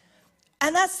 Amen.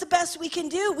 And that's the best we can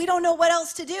do. We don't know what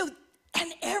else to do.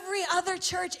 And every other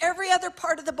church, every other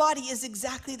part of the body is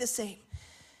exactly the same.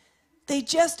 They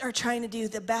just are trying to do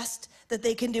the best that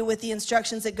they can do with the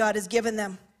instructions that God has given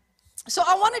them. So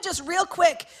I want to just real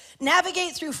quick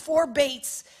navigate through 4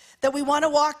 baits that we want to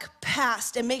walk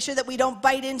past and make sure that we don't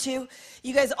bite into.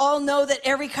 You guys all know that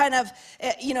every kind of,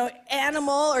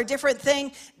 animal or different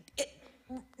thing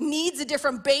needs a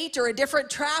different bait or a different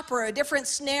trap or a different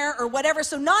snare or whatever.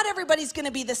 So not everybody's going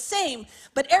to be the same,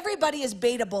 but everybody is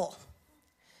baitable.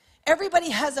 Everybody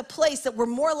has a place that we're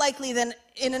more likely than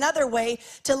in another way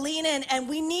to lean in, and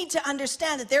we need to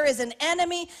understand that there is an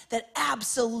enemy that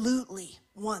absolutely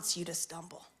wants you to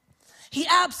stumble. He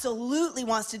absolutely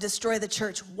wants to destroy the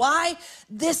church. Why?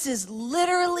 This is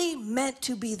literally meant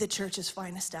to be the church's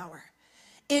finest hour.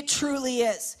 It truly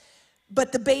is.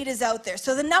 But the bait is out there.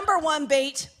 So the number 1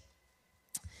 bait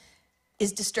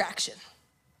is distraction.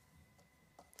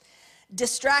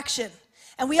 Distraction.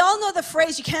 And we all know the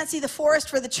phrase, you can't see the forest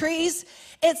for the trees.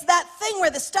 It's that thing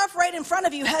where the stuff right in front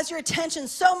of you has your attention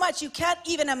so much you can't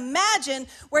even imagine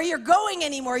where you're going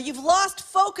anymore. You've lost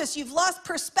focus, you've lost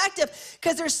perspective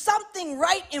because there's something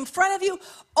right in front of you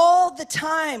all the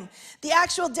time. The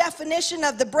actual definition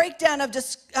of the breakdown of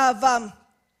the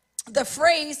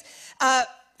phrase,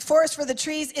 forest for the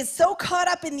trees, is so caught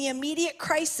up in the immediate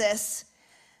crisis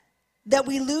that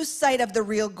we lose sight of the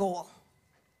real goal.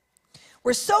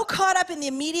 We're so caught up in the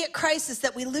immediate crisis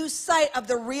that we lose sight of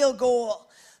the real goal,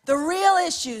 the real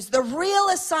issues, the real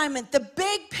assignment, the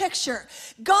big picture.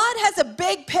 God has a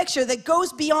big picture that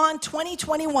goes beyond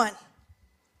 2021.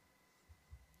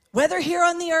 Whether here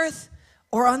on the earth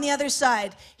or on the other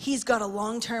side, he's got a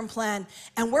long-term plan,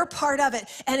 and we're part of it.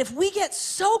 And if we get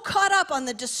so caught up on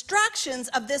the distractions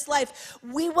of this life,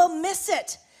 we will miss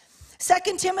it.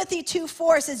 2 Timothy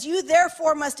 2:4 says, "You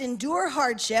therefore must endure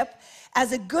hardship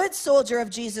as a good soldier of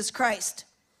Jesus Christ.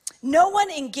 No one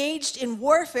engaged in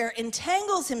warfare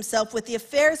entangles himself with the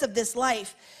affairs of this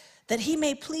life, that he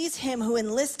may please him who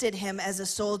enlisted him as a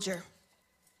soldier."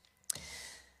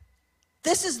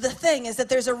 This is the thing, is that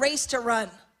there's a race to run.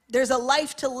 There's a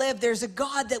life to live. There's a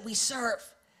God that we serve.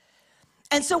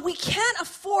 And so we can't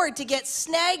afford to get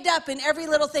snagged up in every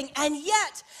little thing. And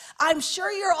yet, I'm sure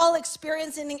you're all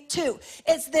experiencing it too.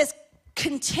 It's this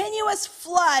continuous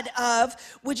flood of,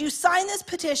 would you sign this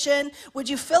petition? Would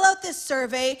you fill out this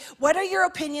survey? What are your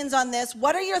opinions on this?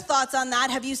 What are your thoughts on that?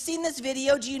 Have you seen this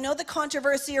video? Do you know the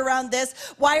controversy around this?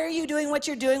 Why are you doing what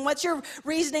you're doing? What's your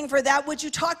reasoning for that? Would you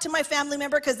talk to my family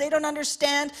member because they don't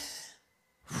understand?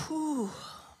 Whew.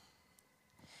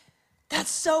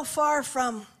 That's so far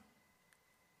from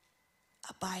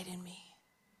abide in me.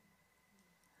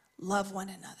 Love one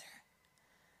another.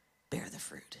 Bear the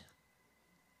fruit.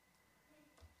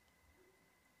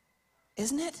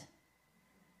 Isn't it?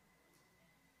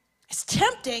 It's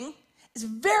tempting. It's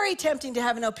very tempting to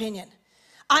have an opinion.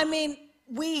 I mean,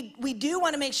 we do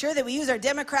want to make sure that we use our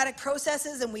democratic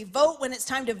processes and we vote when it's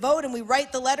time to vote and we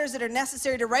write the letters that are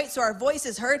necessary to write so our voice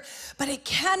is heard, but it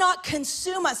cannot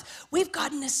consume us. We've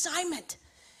got an assignment,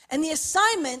 and the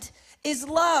assignment is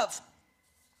love.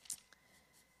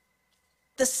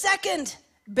 The second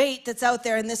bait that's out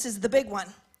there, and this is the big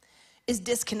one, is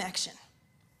disconnection.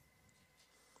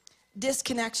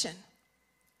 Disconnection.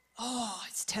 Oh,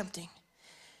 it's tempting.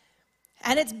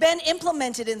 And it's been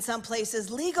implemented in some places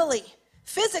legally.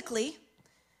 Physically,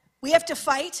 we have to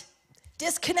fight.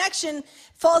 Disconnection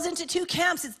falls into two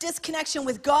camps. It's disconnection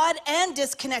with God and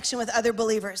disconnection with other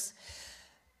believers.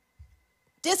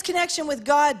 Disconnection with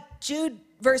God, Jude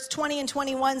verse 20 and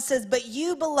 21 says, "But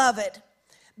you, beloved,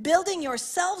 building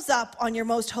yourselves up on your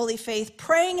most holy faith,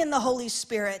 praying in the Holy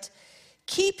Spirit,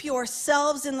 keep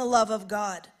yourselves in the love of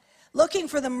God, looking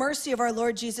for the mercy of our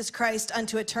Lord Jesus Christ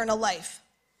unto eternal life."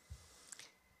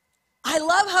 I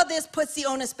love how this puts the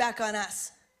onus back on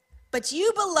us. But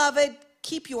you, beloved,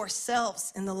 keep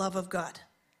yourselves in the love of God.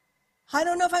 I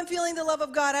don't know if I'm feeling the love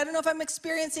of God. I don't know if I'm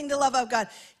experiencing the love of God.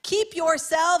 Keep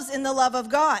yourselves in the love of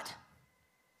God.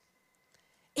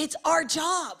 It's our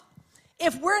job.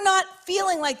 If we're not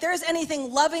feeling like there's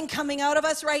anything loving coming out of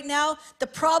us right now, the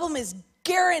problem is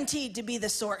guaranteed to be the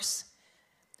source.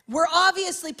 We're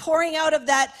obviously pouring out of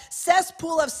that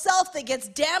cesspool of self that gets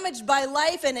damaged by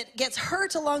life and it gets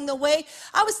hurt along the way.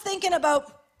 I was thinking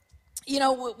about,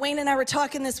 Wayne and I were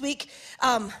talking this week,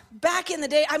 back in the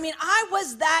day, I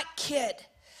was that kid.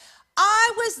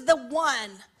 I was the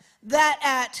one that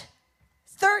at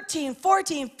 13,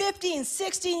 14, 15,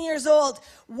 16 years old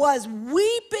was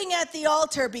weeping at the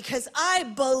altar because I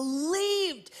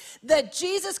believed that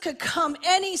Jesus could come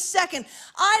any second.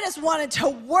 I just wanted to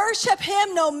worship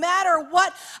him no matter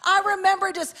what. I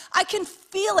remember I can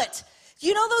feel it.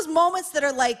 You know those moments that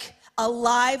are like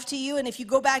alive to you, and if you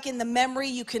go back in the memory,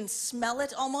 you can smell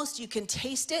it almost, you can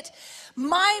taste it.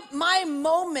 My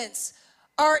moments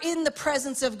are in the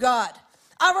presence of God.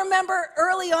 I remember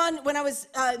early on when I was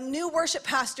a new worship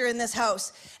pastor in this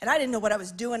house, and I didn't know what I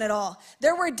was doing at all.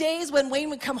 There were days when Wayne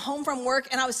would come home from work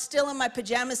and I was still in my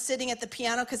pajamas sitting at the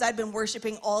piano because I'd been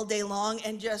worshiping all day long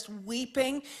and just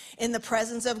weeping in the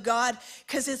presence of God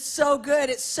because it's so good,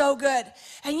 it's so good.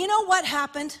 And you know what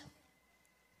happened?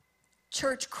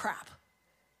 Church crap.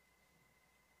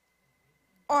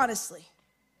 Honestly.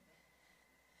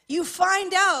 You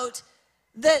find out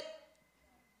that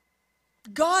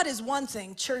God is one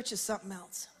thing, church is something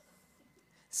else.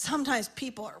 Sometimes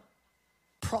people are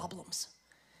problems.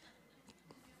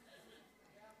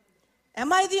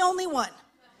 Am I the only one?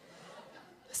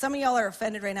 Some of y'all are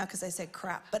offended right now because I said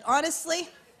crap. But honestly,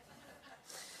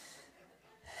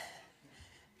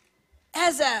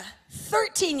 as a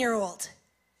 13-year-old,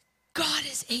 God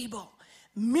is able.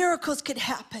 Miracles could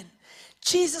happen.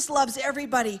 Jesus loves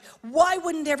everybody. Why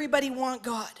wouldn't everybody want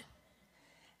God?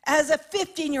 As a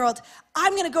 15-year-old,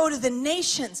 I'm going to go to the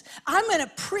nations. I'm going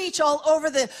to preach all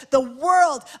over the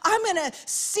world. I'm going to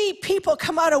see people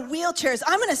come out of wheelchairs.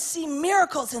 I'm going to see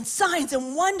miracles and signs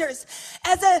and wonders.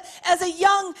 As a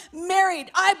young married,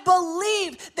 I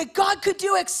believe that God could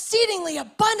do exceedingly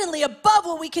abundantly above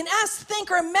what we can ask,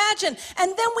 think, or imagine.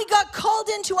 And then we got called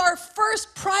into our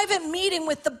first private meeting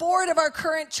with the board of our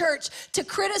current church to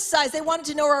criticize. They wanted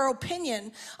to know our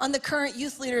opinion on the current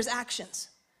youth leader's actions.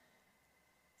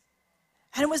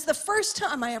 And it was the first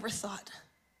time I ever thought,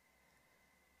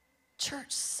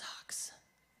 church sucks.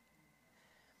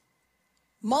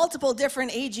 multiple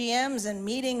different AGMs and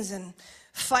meetings and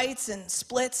fights and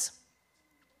splits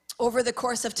over the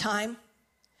course of time.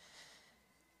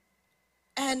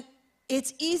 And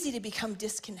it's easy to become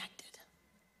disconnected.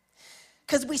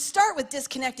 Because we start with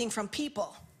disconnecting from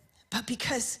people, but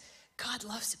because God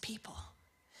loves people,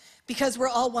 because we're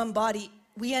all one body,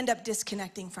 we end up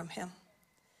disconnecting from him.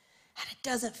 And it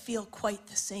doesn't feel quite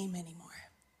the same anymore.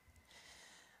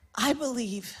 I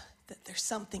believe that there's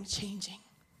something changing.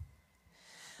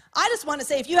 I just want to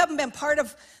say, if you haven't been part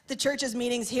of the church's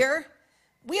meetings here,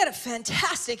 we had a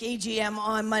fantastic AGM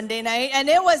on Monday night, and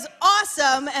it was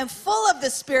awesome and full of the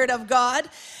Spirit of God.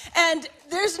 And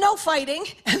there's no fighting,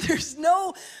 and there's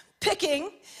no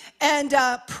picking, and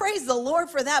praise the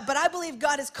Lord for that. But I believe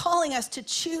God is calling us to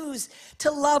choose to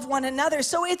love one another.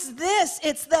 So it's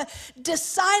the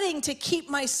deciding to keep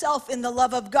myself in the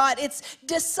love of God. It's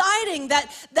deciding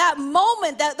that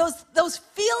moment, that those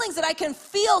feelings that I can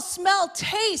feel, smell,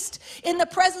 taste in the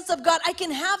presence of God, I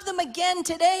can have them again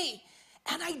today.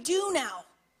 And I do now.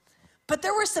 But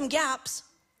there were some gaps,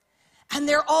 and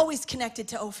they're always connected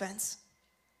to offense.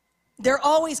 They're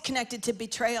always connected to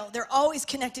betrayal. They're always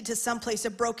connected to some place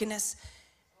of brokenness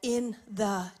in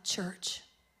the church.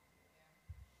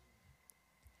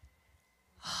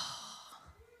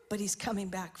 But he's coming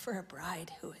back for a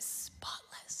bride who is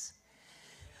spotless,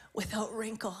 without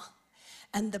wrinkle,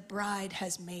 and the bride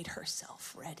has made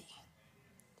herself ready.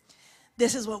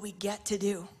 This is what we get to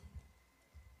do.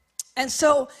 And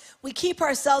so we keep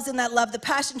ourselves in that love. The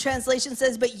Passion Translation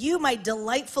says, but you, my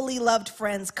delightfully loved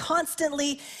friends,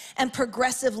 constantly and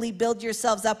progressively build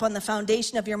yourselves up on the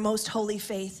foundation of your most holy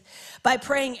faith by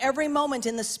praying every moment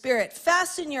in the Spirit.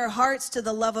 Fasten your hearts to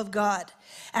the love of God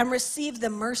and receive the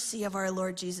mercy of our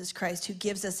Lord Jesus Christ, who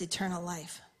gives us eternal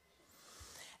life.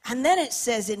 And then it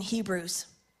says in Hebrews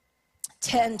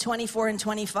 10:24 and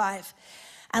 25,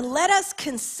 and let us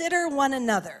consider one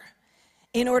another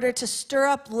in order to stir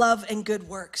up love and good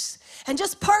works. And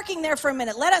just parking there for a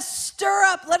minute, let us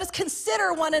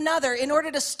consider one another in order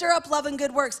to stir up love and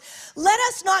good works. Let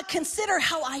us not consider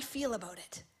how I feel about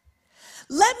it.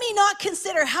 Let me not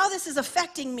consider how this is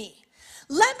affecting me.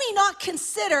 Let me not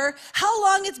consider how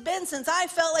long it's been since I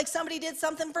felt like somebody did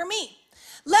something for me.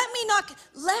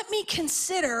 Let me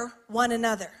consider one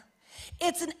another.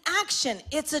 It's an action,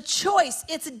 it's a choice,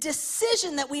 it's a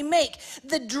decision that we make.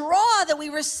 The draw that we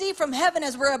receive from heaven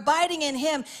as we're abiding in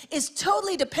him is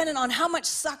totally dependent on how much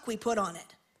suck we put on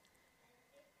it.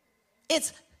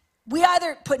 We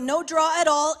either put no draw at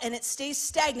all and it stays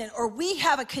stagnant, or we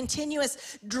have a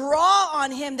continuous draw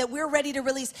on him that we're ready to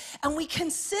release. And we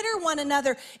consider one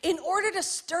another in order to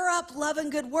stir up love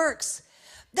and good works.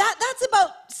 That's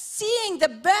about seeing the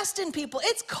best in people.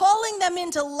 It's calling them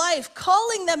into life,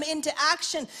 calling them into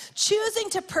action, choosing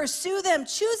to pursue them,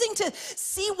 choosing to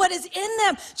see what is in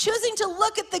them, choosing to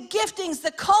look at the giftings,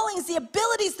 the callings, the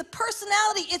abilities, the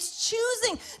personality. It's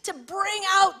choosing to bring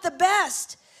out the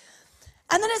best.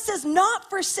 And then it says, not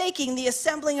forsaking the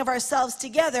assembling of ourselves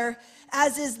together,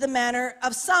 as is the manner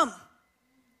of some,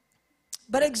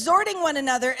 but exhorting one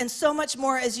another, and so much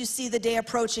more as you see the day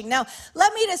approaching. Now,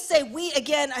 let me just say,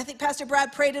 I think Pastor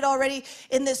Brad prayed it already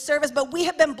in this service, but we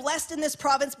have been blessed in this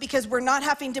province because we're not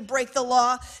having to break the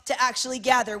law to actually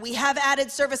gather. We have added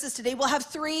services today. We'll have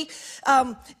 3.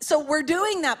 So we're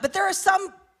doing that. But there are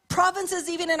some provinces,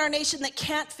 even in our nation, that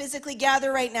can't physically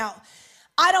gather right now.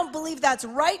 I don't believe that's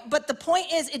right, but the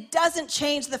point is, it doesn't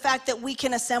change the fact that we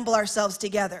can assemble ourselves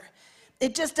together.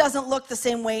 It just doesn't look the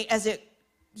same way as it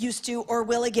used to or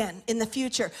will again in the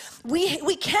future.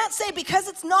 We can't say, because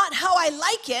it's not how I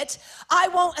like it, I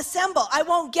won't assemble, I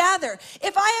won't gather.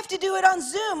 If I have to do it on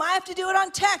Zoom, I have to do it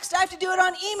on text, I have to do it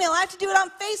on email, I have to do it on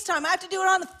FaceTime, I have to do it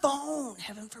on the phone,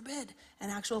 heaven forbid, an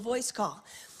actual voice call.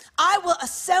 I will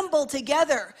assemble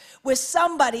together with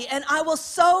somebody and I will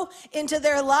sow into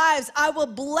their lives. I will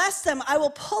bless them. I will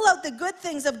pull out the good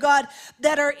things of God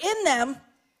that are in them,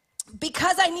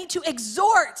 because I need to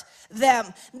exhort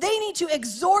them. They need to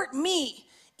exhort me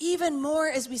even more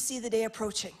as we see the day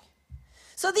approaching.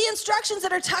 So the instructions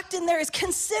that are tucked in there is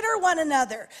consider one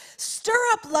another, stir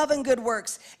up love and good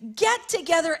works, get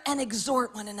together and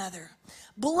exhort one another,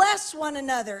 bless one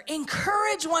another,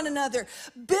 encourage one another,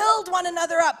 build one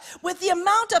another up. With the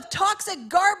amount of toxic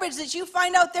garbage that you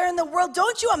find out there in the world,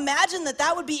 don't you imagine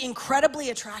that would be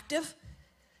incredibly attractive?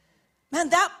 Man,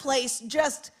 that place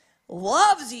just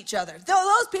loves each other.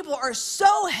 Those people are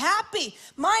so happy.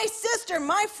 My sister,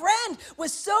 my friend,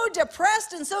 was so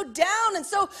depressed and so down and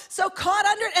so caught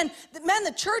under it. And man,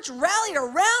 the church rallied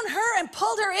around her and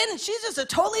pulled her in, and she's just a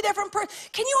totally different person.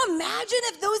 Can you imagine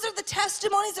if those are the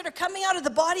testimonies that are coming out of the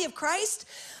body of Christ?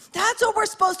 That's what we're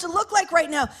supposed to look like right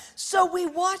now. So we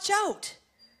watch out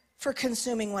for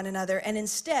consuming one another and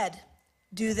instead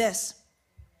do this.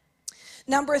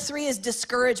 Number 3 is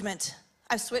discouragement.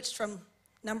 I've switched from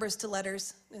numbers to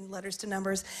letters and letters to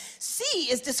numbers. C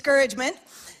is discouragement.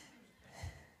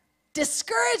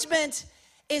 Discouragement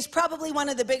is probably one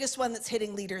of the biggest one that's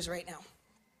hitting leaders right now.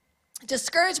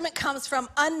 Discouragement comes from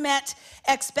unmet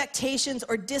expectations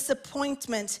or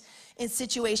disappointment in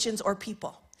situations or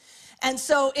people. And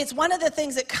so it's one of the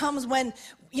things that comes when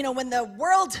the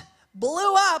world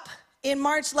blew up in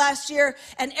March last year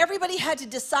and everybody had to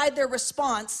decide their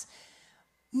response.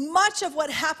 Much of what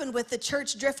happened with the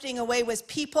church drifting away was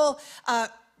people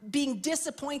being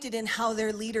disappointed in how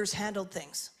their leaders handled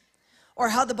things, or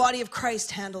how the body of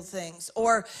Christ handled things,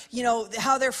 or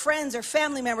how their friends or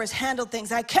family members handled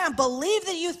things. I can't believe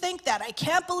that you think that. I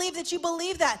can't believe that you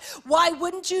believe that. Why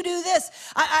wouldn't you do this?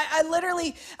 I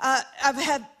literally,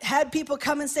 I've had people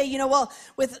come and say, well,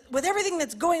 with everything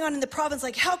that's going on in the province,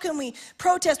 like, how can we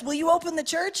protest? Will you open the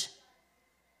church?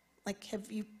 Like, have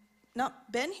you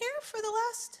not been here for the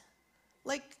last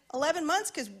 11 months?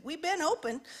 Because we've been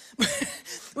open.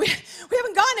 we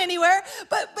haven't gone anywhere,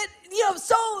 but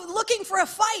so looking for a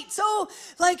fight. So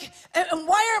and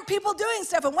why aren't people doing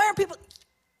stuff? And why aren't people?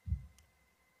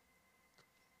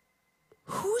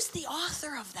 Who's the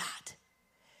author of that?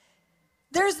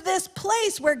 There's this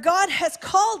place where God has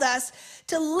called us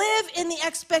to live in the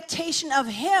expectation of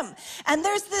Him. And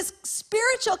there's this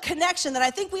spiritual connection that I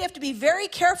think we have to be very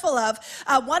careful of.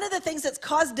 One of the things that's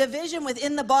caused division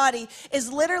within the body is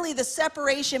literally the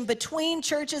separation between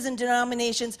churches and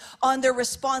denominations on their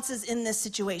responses in this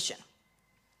situation.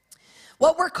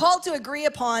 What we're called to agree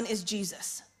upon is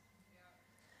Jesus.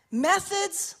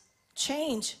 Methods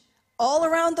change all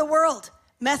around the world.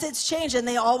 Methods change, and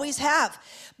they always have.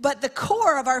 But the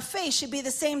core of our faith should be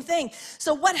the same thing.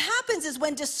 So what happens is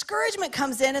when discouragement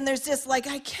comes in and there's this I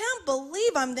can't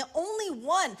believe I'm the only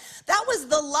one. That was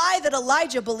the lie that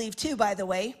Elijah believed too, by the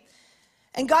way.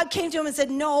 And God came to him and said,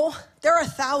 no, there are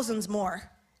thousands more.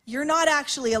 You're not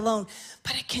actually alone.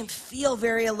 But it can feel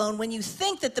very alone when you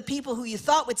think that the people who you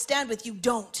thought would stand with you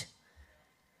don't.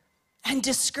 And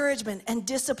discouragement and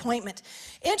disappointment.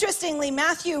 Interestingly,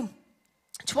 Matthew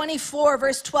 24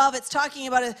 verse 12, it's talking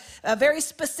about a very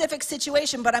specific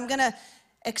situation, but I'm going to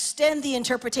extend the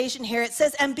interpretation here. It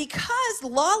says, and because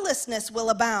lawlessness will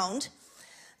abound,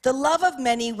 the love of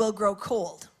many will grow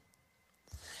cold.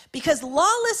 Because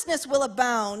lawlessness will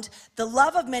abound, the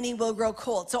love of many will grow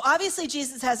cold. So obviously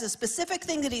Jesus has a specific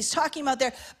thing that he's talking about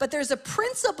there, but there's a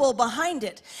principle behind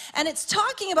it. And it's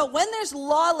talking about when there's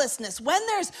lawlessness, when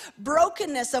there's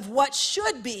brokenness of what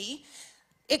should be,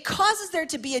 it causes there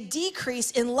to be a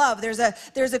decrease in love. There's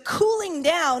a cooling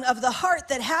down of the heart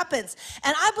that happens.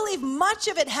 And I believe much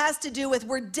of it has to do with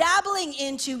we're dabbling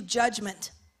into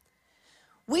judgment.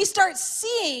 We start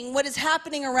seeing what is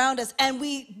happening around us and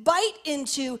we bite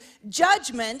into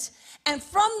judgment, and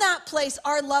from that place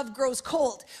our love grows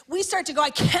cold. We start to go,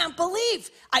 I can't believe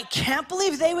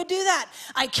they would do that.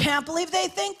 I can't believe they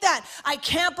think that. I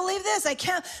can't believe this.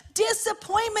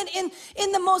 Disappointment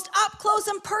in the most up close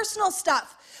and personal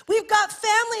stuff. We've got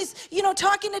families,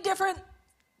 talking to different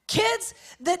kids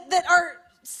that are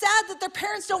sad that their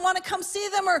parents don't want to come see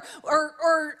them or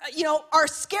are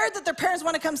scared that their parents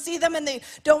want to come see them and they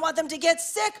don't want them to get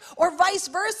sick, or vice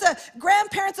versa.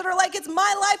 Grandparents that are like, it's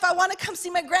my life, I want to come see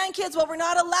my grandkids. Well, we're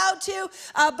not allowed to,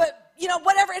 but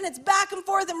whatever. And it's back and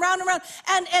forth and round and round.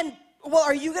 And well,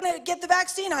 are you going to get the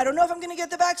vaccine? I don't know if I'm going to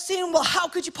get the vaccine. Well, how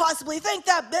could you possibly think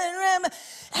that?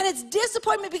 And it's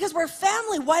disappointment because we're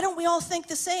family. Why don't we all think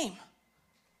the same?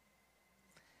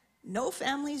 No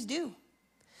families do.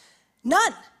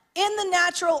 None. In the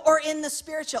natural or in the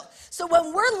spiritual. So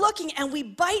when we're looking and we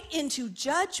bite into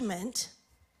judgment,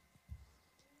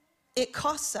 it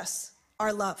costs us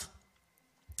our love.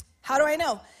 How do I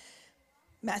know?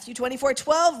 Matthew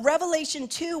 24:12, Revelation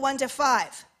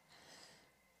 2:1-5.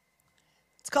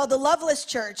 It's called the Loveless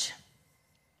Church.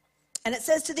 And it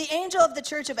says, to the angel of the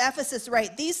church of Ephesus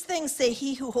write, these things say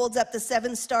he who holds up the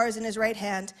 7 stars in his right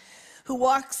hand, who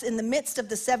walks in the midst of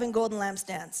the 7 golden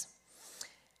lampstands.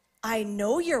 I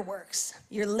know your works,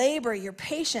 your labor, your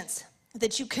patience,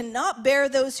 that you cannot bear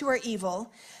those who are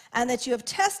evil, and that you have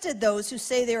tested those who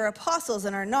say they are apostles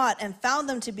and are not, and found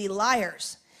them to be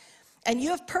liars. And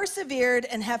you have persevered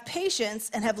and have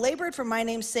patience and have labored for my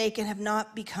name's sake and have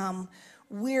not become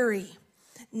weary.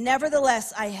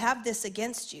 Nevertheless, I have this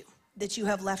against you, that you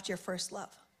have left your first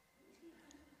love.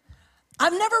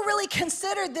 I've never really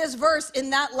considered this verse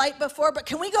in that light before, but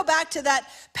can we go back to that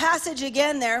passage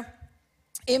again there?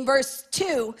 In verse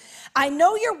 2, I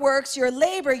know your works, your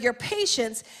labor, your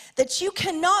patience, that you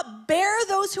cannot bear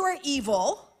those who are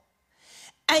evil,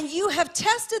 and you have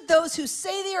tested those who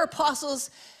say they are apostles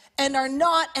and are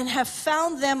not, and have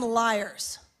found them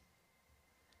liars.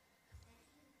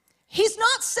 He's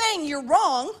not saying you're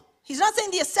wrong. He's not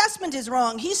saying the assessment is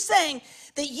wrong. He's saying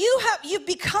that you've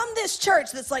become this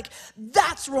church that's like,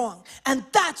 that's wrong, and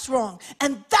that's wrong,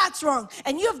 and that's wrong.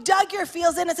 And you have dug your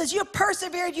heels in. It says you have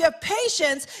persevered, you have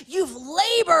patience, you've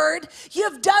labored,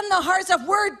 you've done the hard stuff.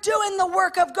 We're doing the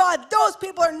work of God. Those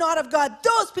people are not of God.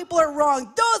 Those people are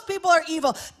wrong. Those people are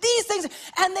evil. These things,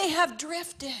 and they have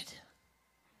drifted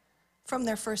from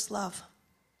their first love.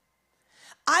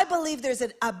 I believe there's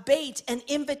a bait, an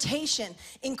invitation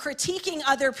in critiquing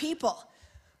other people.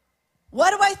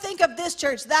 What do I think of this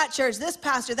church, this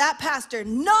pastor, that pastor?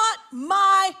 Not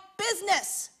my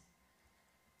business.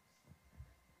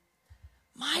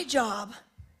 My job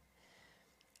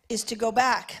is to go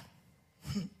back.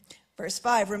 Verse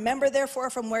 5, remember therefore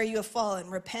from where you have fallen,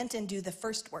 repent and do the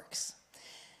first works.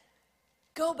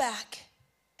 Go back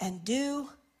and do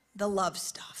the love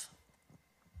stuff.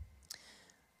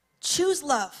 Choose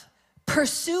love,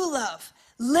 pursue love,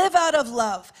 live out of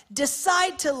love,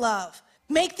 decide to love,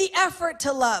 make the effort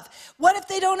to love. What if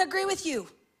they don't agree with you?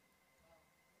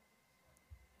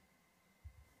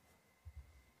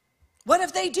 What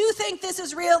if they do think this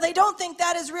is real? They don't think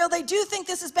that is real. They do think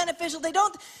this is beneficial. They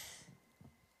don't.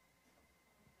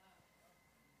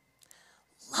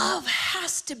 Love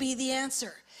has to be the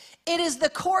answer. It is the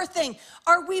core thing.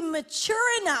 Are we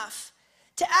mature enough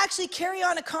to actually carry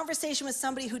on a conversation with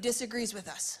somebody who disagrees with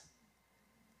us?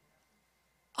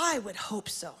 I would hope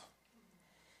so.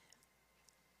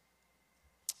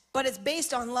 But it's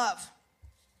based on love.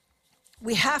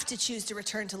 We have to choose to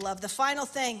return to love. The final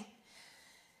thing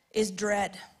is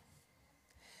dread.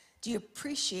 Do you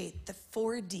appreciate the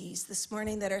 4 Ds this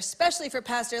morning that are especially for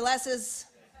Pastor Les's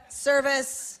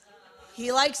service?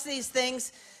 He likes these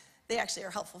things. They actually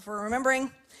are helpful for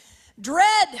remembering.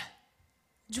 Dread.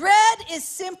 Dread is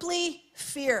simply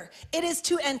fear. It is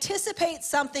to anticipate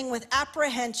something with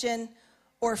apprehension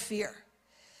or fear.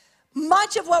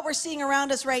 Much of what we're seeing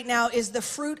around us right now is the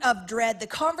fruit of dread. The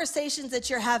conversations that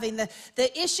you're having, the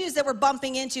issues that we're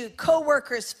bumping into,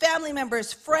 coworkers, family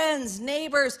members, friends,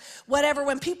 neighbors, whatever,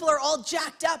 when people are all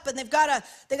jacked up and they got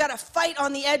to fight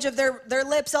on the edge of their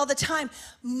lips all the time.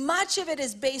 Much of it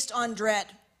is based on dread.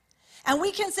 And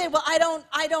we can say, well, I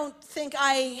don't think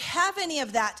I have any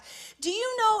of that. Do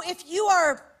you know if you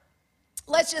are,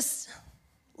 let's just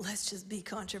be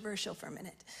controversial for a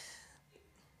minute.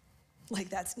 Like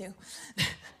that's new.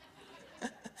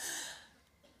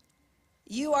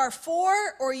 You are for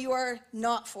or you are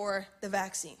not for the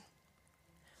vaccine.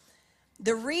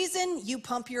 The reason you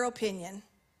pump your opinion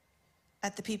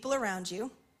at the people around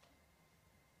you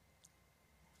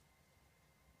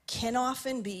can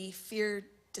often be fear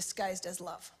disguised as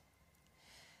love.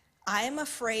 I am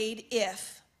afraid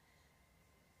if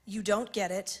you don't get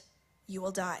it, you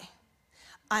will die.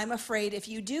 I'm afraid if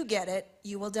you do get it,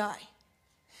 you will die.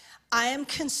 I am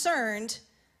concerned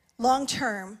long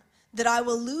term that I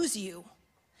will lose you.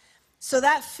 So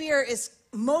that fear is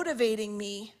motivating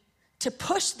me to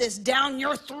push this down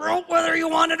your throat whether you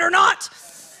want it or not.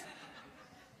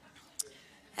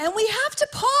 And we have to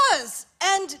pause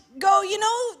and go,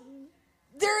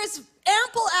 there is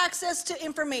ample access to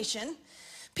information.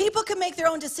 People can make their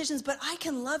own decisions, but I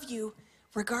can love you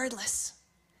regardless.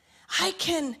 I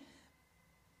can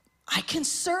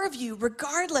serve you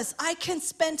regardless. I can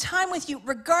spend time with you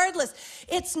regardless.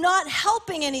 It's not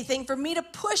helping anything for me to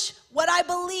push what I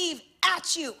believe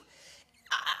at you,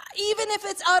 even if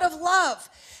it's out of love.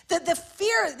 The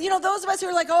fear, those of us who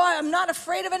are like, oh, I'm not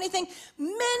afraid of anything.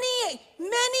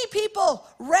 Many people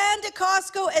ran to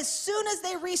Costco as soon as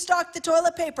they restocked the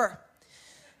toilet paper.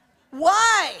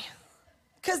 Why?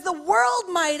 Because the world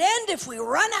might end if we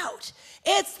run out.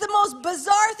 It's the most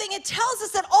bizarre thing. It tells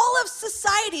us that all of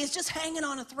society is just hanging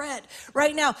on a thread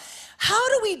right now. How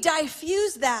do we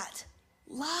diffuse that?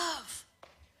 Love.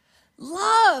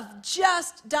 Love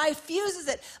just diffuses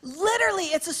it. Literally,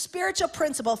 it's a spiritual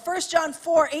principle. 1 John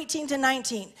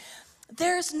 4:18-19.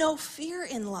 There's no fear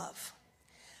in love,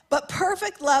 but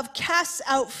perfect love casts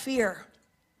out fear,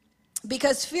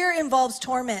 because fear involves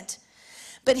torment.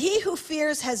 But he who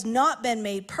fears has not been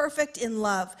made perfect in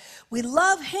love. We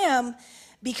love him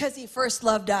because he first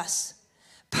loved us.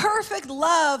 Perfect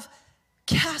love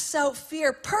casts out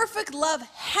fear. Perfect love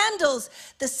handles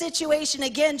the situation.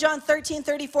 Again, John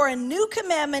 13:34, a new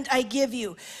commandment I give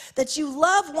you, that you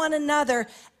love one another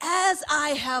as I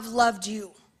have loved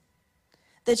you.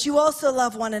 that you also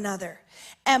love one another.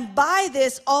 And by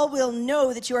this, all will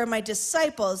know that you are my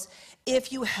disciples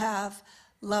if you have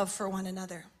love for one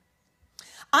another.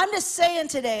 I'm just saying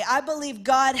today, I believe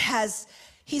God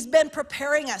He's been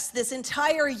preparing us. This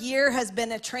entire year has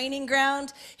been a training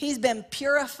ground. He's been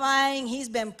purifying. He's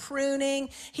been pruning.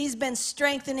 He's been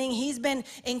strengthening. He's been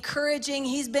encouraging.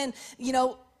 He's been,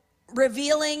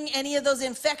 revealing any of those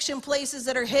infection places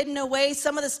that are hidden away.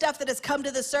 Some of the stuff that has come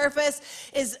to the surface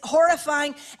is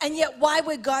horrifying. And yet, why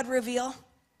would God reveal?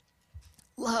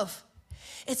 Love.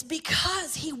 It's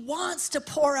because he wants to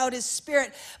pour out his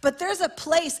Spirit. But there's a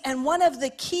place, and one of the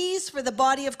keys for the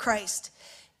body of Christ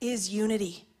is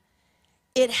unity.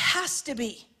 It has to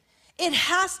be. It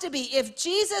has to be. If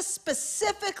Jesus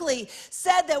specifically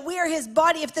said that we are his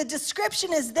body, if the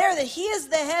description is there that he is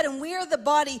the head and we are the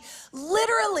body,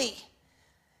 literally,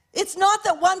 it's not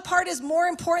that one part is more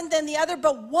important than the other,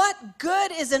 but what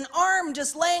good is an arm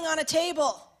just laying on a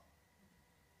table?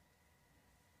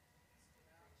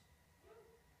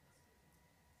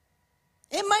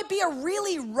 It might be a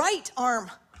really right arm.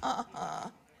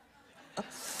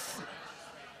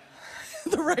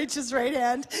 The righteous right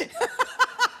hand.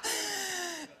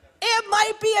 It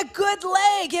might be a good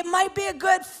leg, it might be a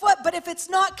good foot, but if it's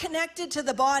not connected to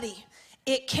the body,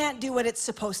 it can't do what it's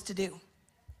supposed to do.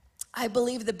 I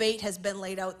believe the bait has been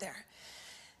laid out there.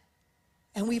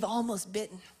 And we've almost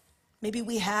bitten. Maybe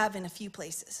we have in a few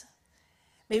places.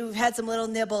 Maybe we've had some little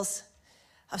nibbles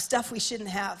of stuff we shouldn't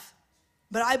have.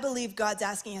 But I believe God's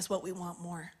asking us what we want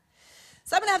more.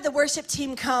 So I'm going to have the worship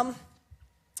team come.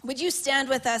 Would you stand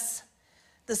with us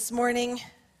this morning?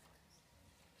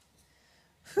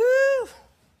 Whew.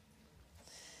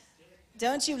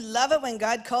 Don't you love it when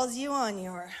God calls you on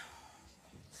your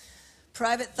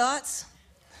private thoughts?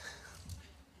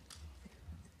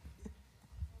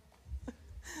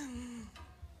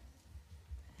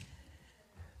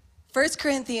 1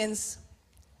 Corinthians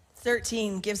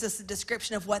 13 gives us a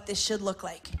description of what this should look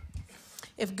like.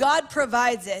 If God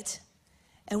provides it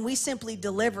and we simply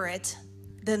deliver it,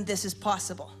 then this is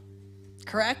possible.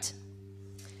 Correct?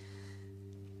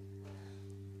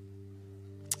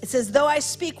 It says, though I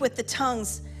speak with the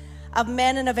tongues of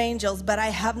men and of angels, but I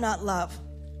have not love,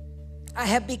 I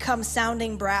have become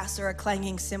sounding brass or a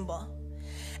clanging cymbal.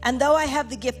 And though I have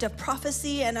the gift of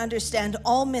prophecy and understand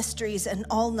all mysteries and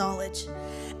all knowledge,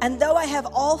 and though I have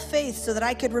all faith so that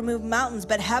I could remove mountains,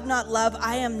 but have not love,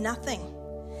 I am nothing.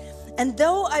 And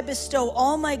though I bestow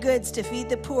all my goods to feed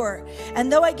the poor,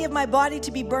 and though I give my body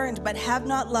to be burned, but have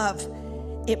not love,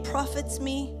 it profits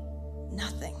me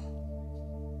nothing.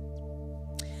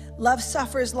 Love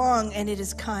suffers long and it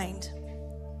is kind.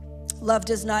 Love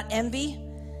does not envy.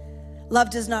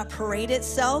 Love does not parade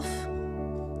itself.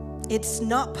 It's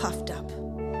not puffed up.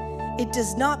 It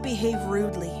does not behave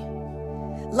rudely.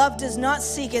 Love does not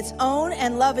seek its own,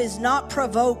 and love is not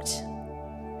provoked.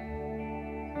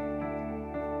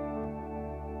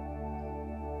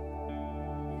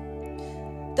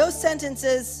 Those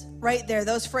sentences right there,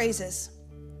 those phrases.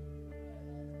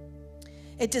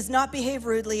 It does not behave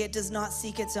rudely, it does not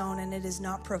seek its own, and it is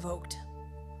not provoked.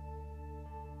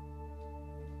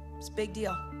 It's a big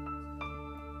deal.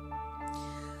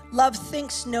 Love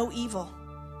thinks no evil.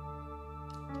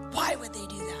 Why would they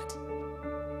do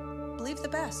that? Believe the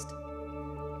best.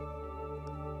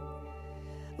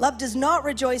 Love does not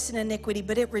rejoice in iniquity,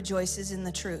 but it rejoices in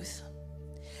the truth.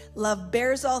 Love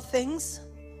bears all things.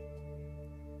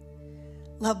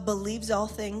 Love believes all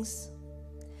things.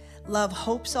 Love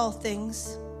hopes all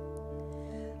things.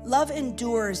 Love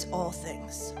endures all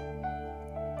things.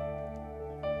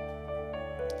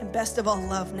 And best of all,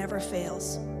 love never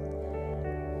fails.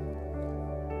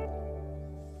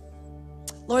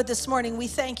 Lord, this morning we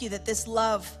thank you that this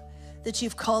love that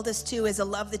you've called us to is a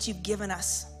love that you've given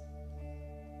us.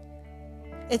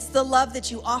 It's the love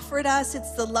that you offered us.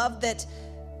 It's the love that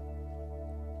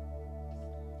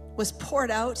was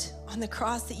poured out on the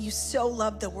cross, that you so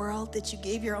loved the world that you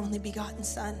gave your only begotten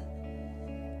Son.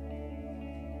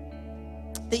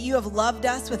 That you have loved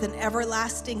us with an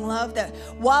everlasting love, that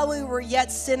while we were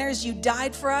yet sinners, you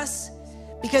died for us,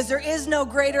 because there is no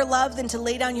greater love than to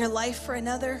lay down your life for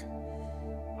another.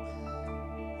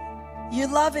 Your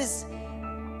love is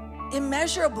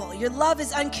immeasurable. Your love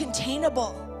is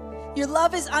uncontainable. Your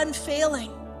love is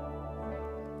unfailing.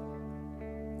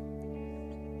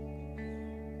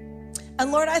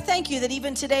 And Lord, I thank you that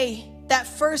even today, that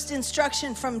first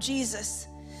instruction from Jesus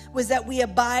was that we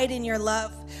abide in your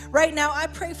love. Right now, I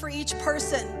pray for each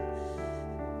person,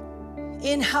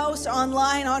 in-house,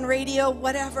 online, on radio,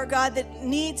 whatever, God, that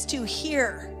needs to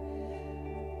hear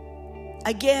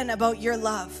again about your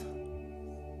love.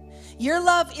 Your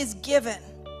love is given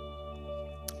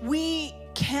We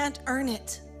can't earn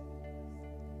it.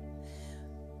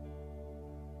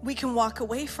 We can walk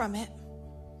away from it,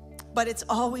 but it's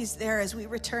always there as we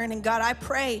return. And God, I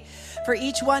pray for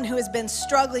each one who has been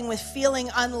struggling with feeling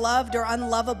unloved or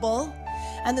unlovable.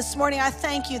 And this morning, I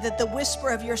thank you that the whisper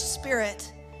of your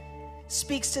Spirit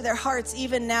speaks to their hearts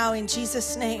even now in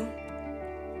Jesus' name.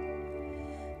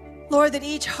 Lord, that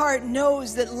each heart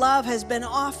knows that love has been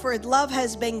offered, love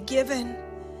has been given,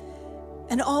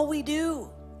 and all we do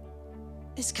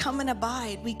is come and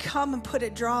abide. We come and put a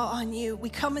draw on you. We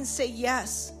come and say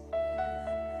yes.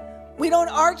 We don't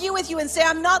argue with you and say,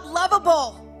 I'm not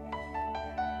lovable.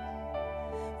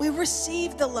 We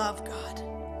receive the love, God.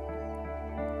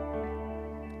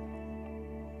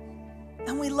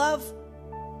 And we love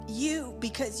you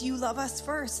because you love us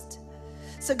first.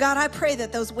 So God, I pray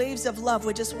that those waves of love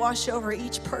would just wash over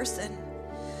each person.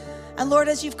 And Lord,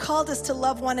 as you've called us to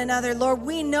love one another, Lord,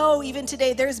 we know even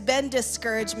today there's been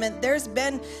discouragement, there's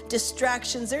been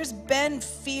distractions, there's been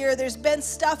fear, there's been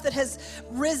stuff that has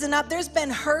risen up, there's been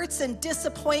hurts and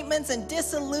disappointments and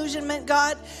disillusionment,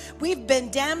 God. We've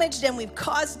been damaged and we've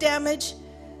caused damage.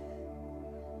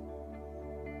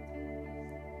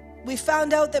 We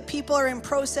found out that people are in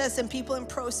process, and people in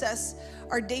process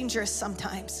are dangerous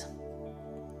sometimes.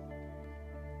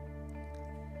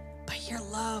 But your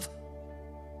love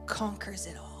conquers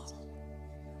it all.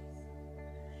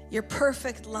 Your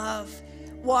perfect love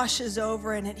washes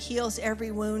over and it heals every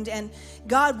wound. And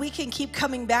God, we can keep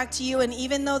coming back to you, and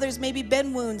even though there's maybe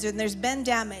been wounds and there's been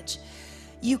damage,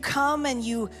 you come and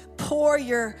you pour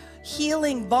your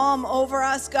healing balm over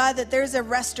us, God, that there's a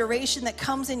restoration that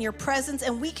comes in your presence,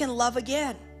 and we can love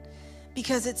again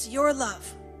because it's your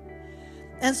love.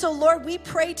 And so, Lord, we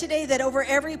pray today that over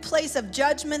every place of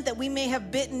judgment that we may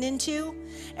have bitten into,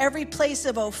 every place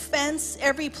of offense,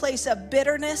 every place of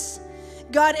bitterness,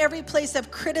 God, every place of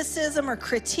criticism or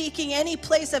critiquing, any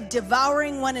place of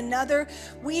devouring one another,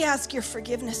 we ask your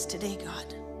forgiveness today,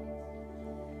 God.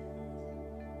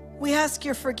 We ask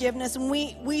your forgiveness, and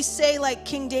we say like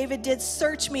King David did,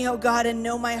 search me, O God, and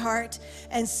know my heart,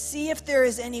 and see if there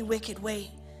is any wicked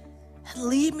way, and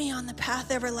lead me on the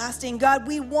path everlasting. God,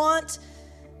 we want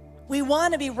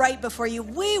to be right before you.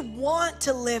 We want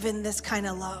to live in this kind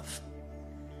of love.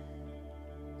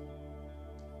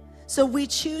 So we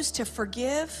choose to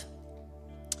forgive.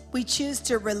 We choose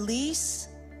to release.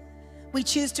 We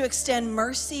choose to extend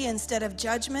mercy instead of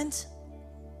judgment.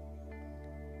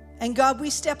 And God, we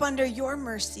step under your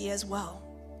mercy as well.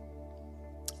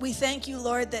 We thank you,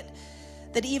 Lord, that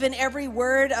even every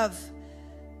word of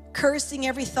cursing,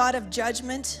 every thought of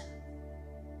judgment,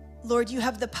 Lord, you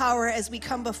have the power as we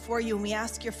come before you and we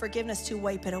ask your forgiveness to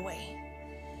wipe it away.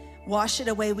 Wash it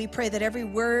away. We pray that every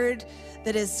word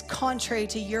that is contrary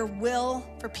to your will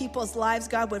for people's lives,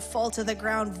 God, would fall to the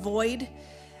ground void.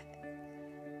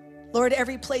 Lord,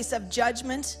 every place of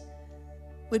judgment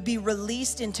would be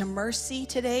released into mercy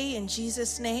today in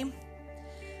Jesus' name.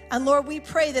 And Lord, we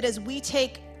pray that as we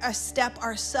take a step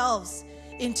ourselves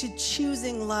into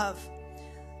choosing love,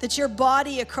 that your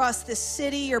body across this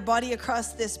city, your body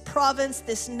across this province,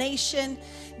 this nation,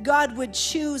 God would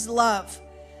choose love.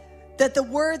 That the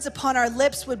words upon our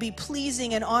lips would be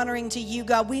pleasing and honoring to you,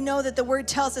 God. We know that the word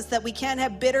tells us that we can't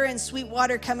have bitter and sweet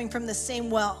water coming from the same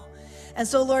well. And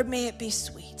so, Lord, may it be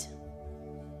sweet.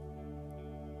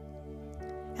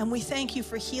 And we thank you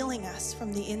for healing us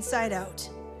from the inside out.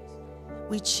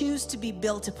 We choose to be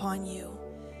built upon you.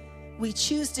 We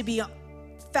choose to be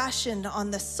fashioned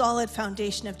on the solid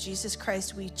foundation of Jesus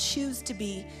Christ. We choose to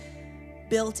be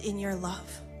built in your love.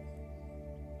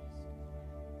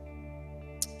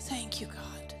 Thank you,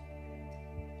 God.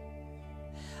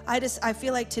 I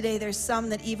feel like today there's some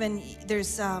that even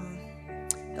there's the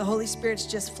Holy Spirit's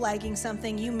just flagging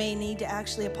something. You may need to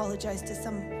actually apologize to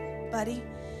somebody.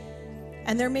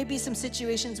 And there may be some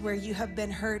situations where you have been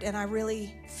hurt, and I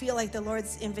really feel like the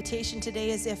Lord's invitation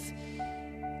today is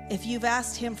if you've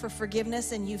asked him for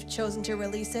forgiveness and you've chosen to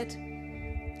release it,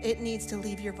 it needs to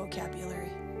leave your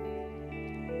vocabulary.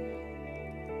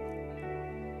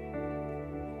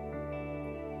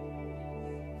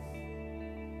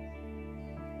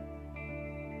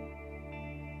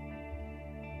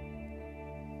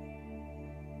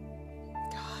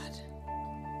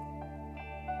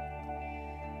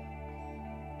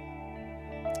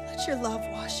 Let your love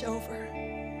wash over.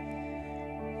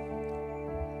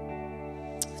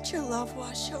 Let your love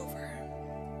wash over.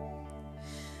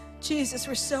 Jesus,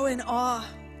 we're so in awe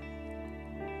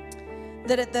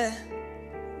that at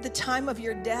the time of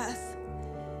your death,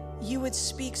 you would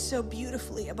speak so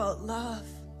beautifully about love,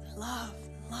 love,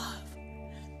 love.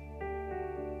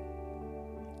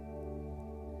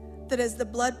 that as the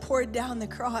blood poured down the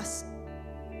cross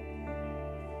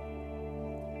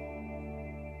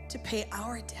to pay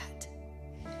our debt,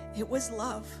 it was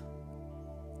love.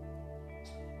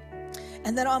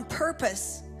 And that on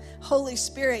purpose, Holy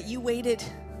Spirit, you waited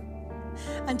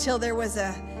until there was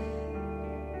an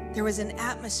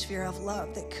atmosphere of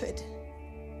love that could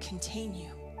contain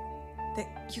you,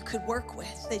 that you could work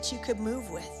with, that you could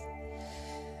move with.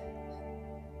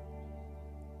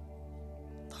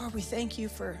 Lord, we thank you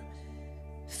for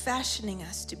fashioning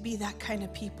us to be that kind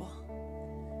of people.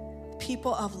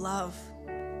 People of love.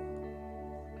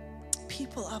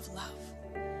 People of love.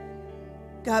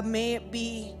 God, may it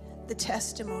be the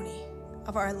testimony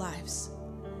of our lives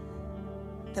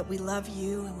that we love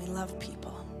you and we love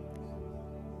people.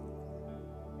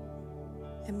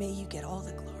 And may you get all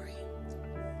the glory.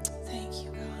 Thank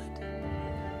you, God.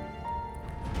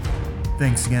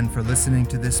 Thanks again for listening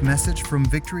to this message from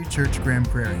Victory Church Grand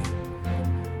Prairie.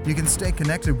 You can stay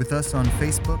connected with us on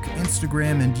Facebook,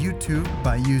 Instagram, and YouTube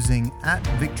by using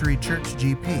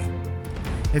 @VictoryChurchGP.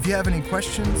 If you have any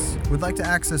questions, would like to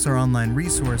access our online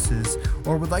resources,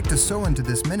 or would like to sow into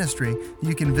this ministry,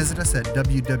 you can visit us at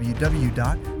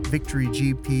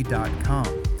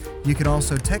www.victorygp.com. You can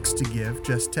also text to give.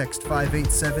 Just text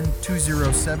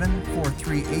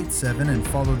 587-207-4387 and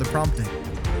follow the prompting.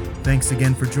 Thanks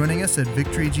again for joining us at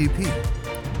Victory GP.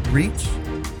 Reach,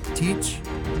 teach,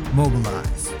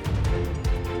 mobilize.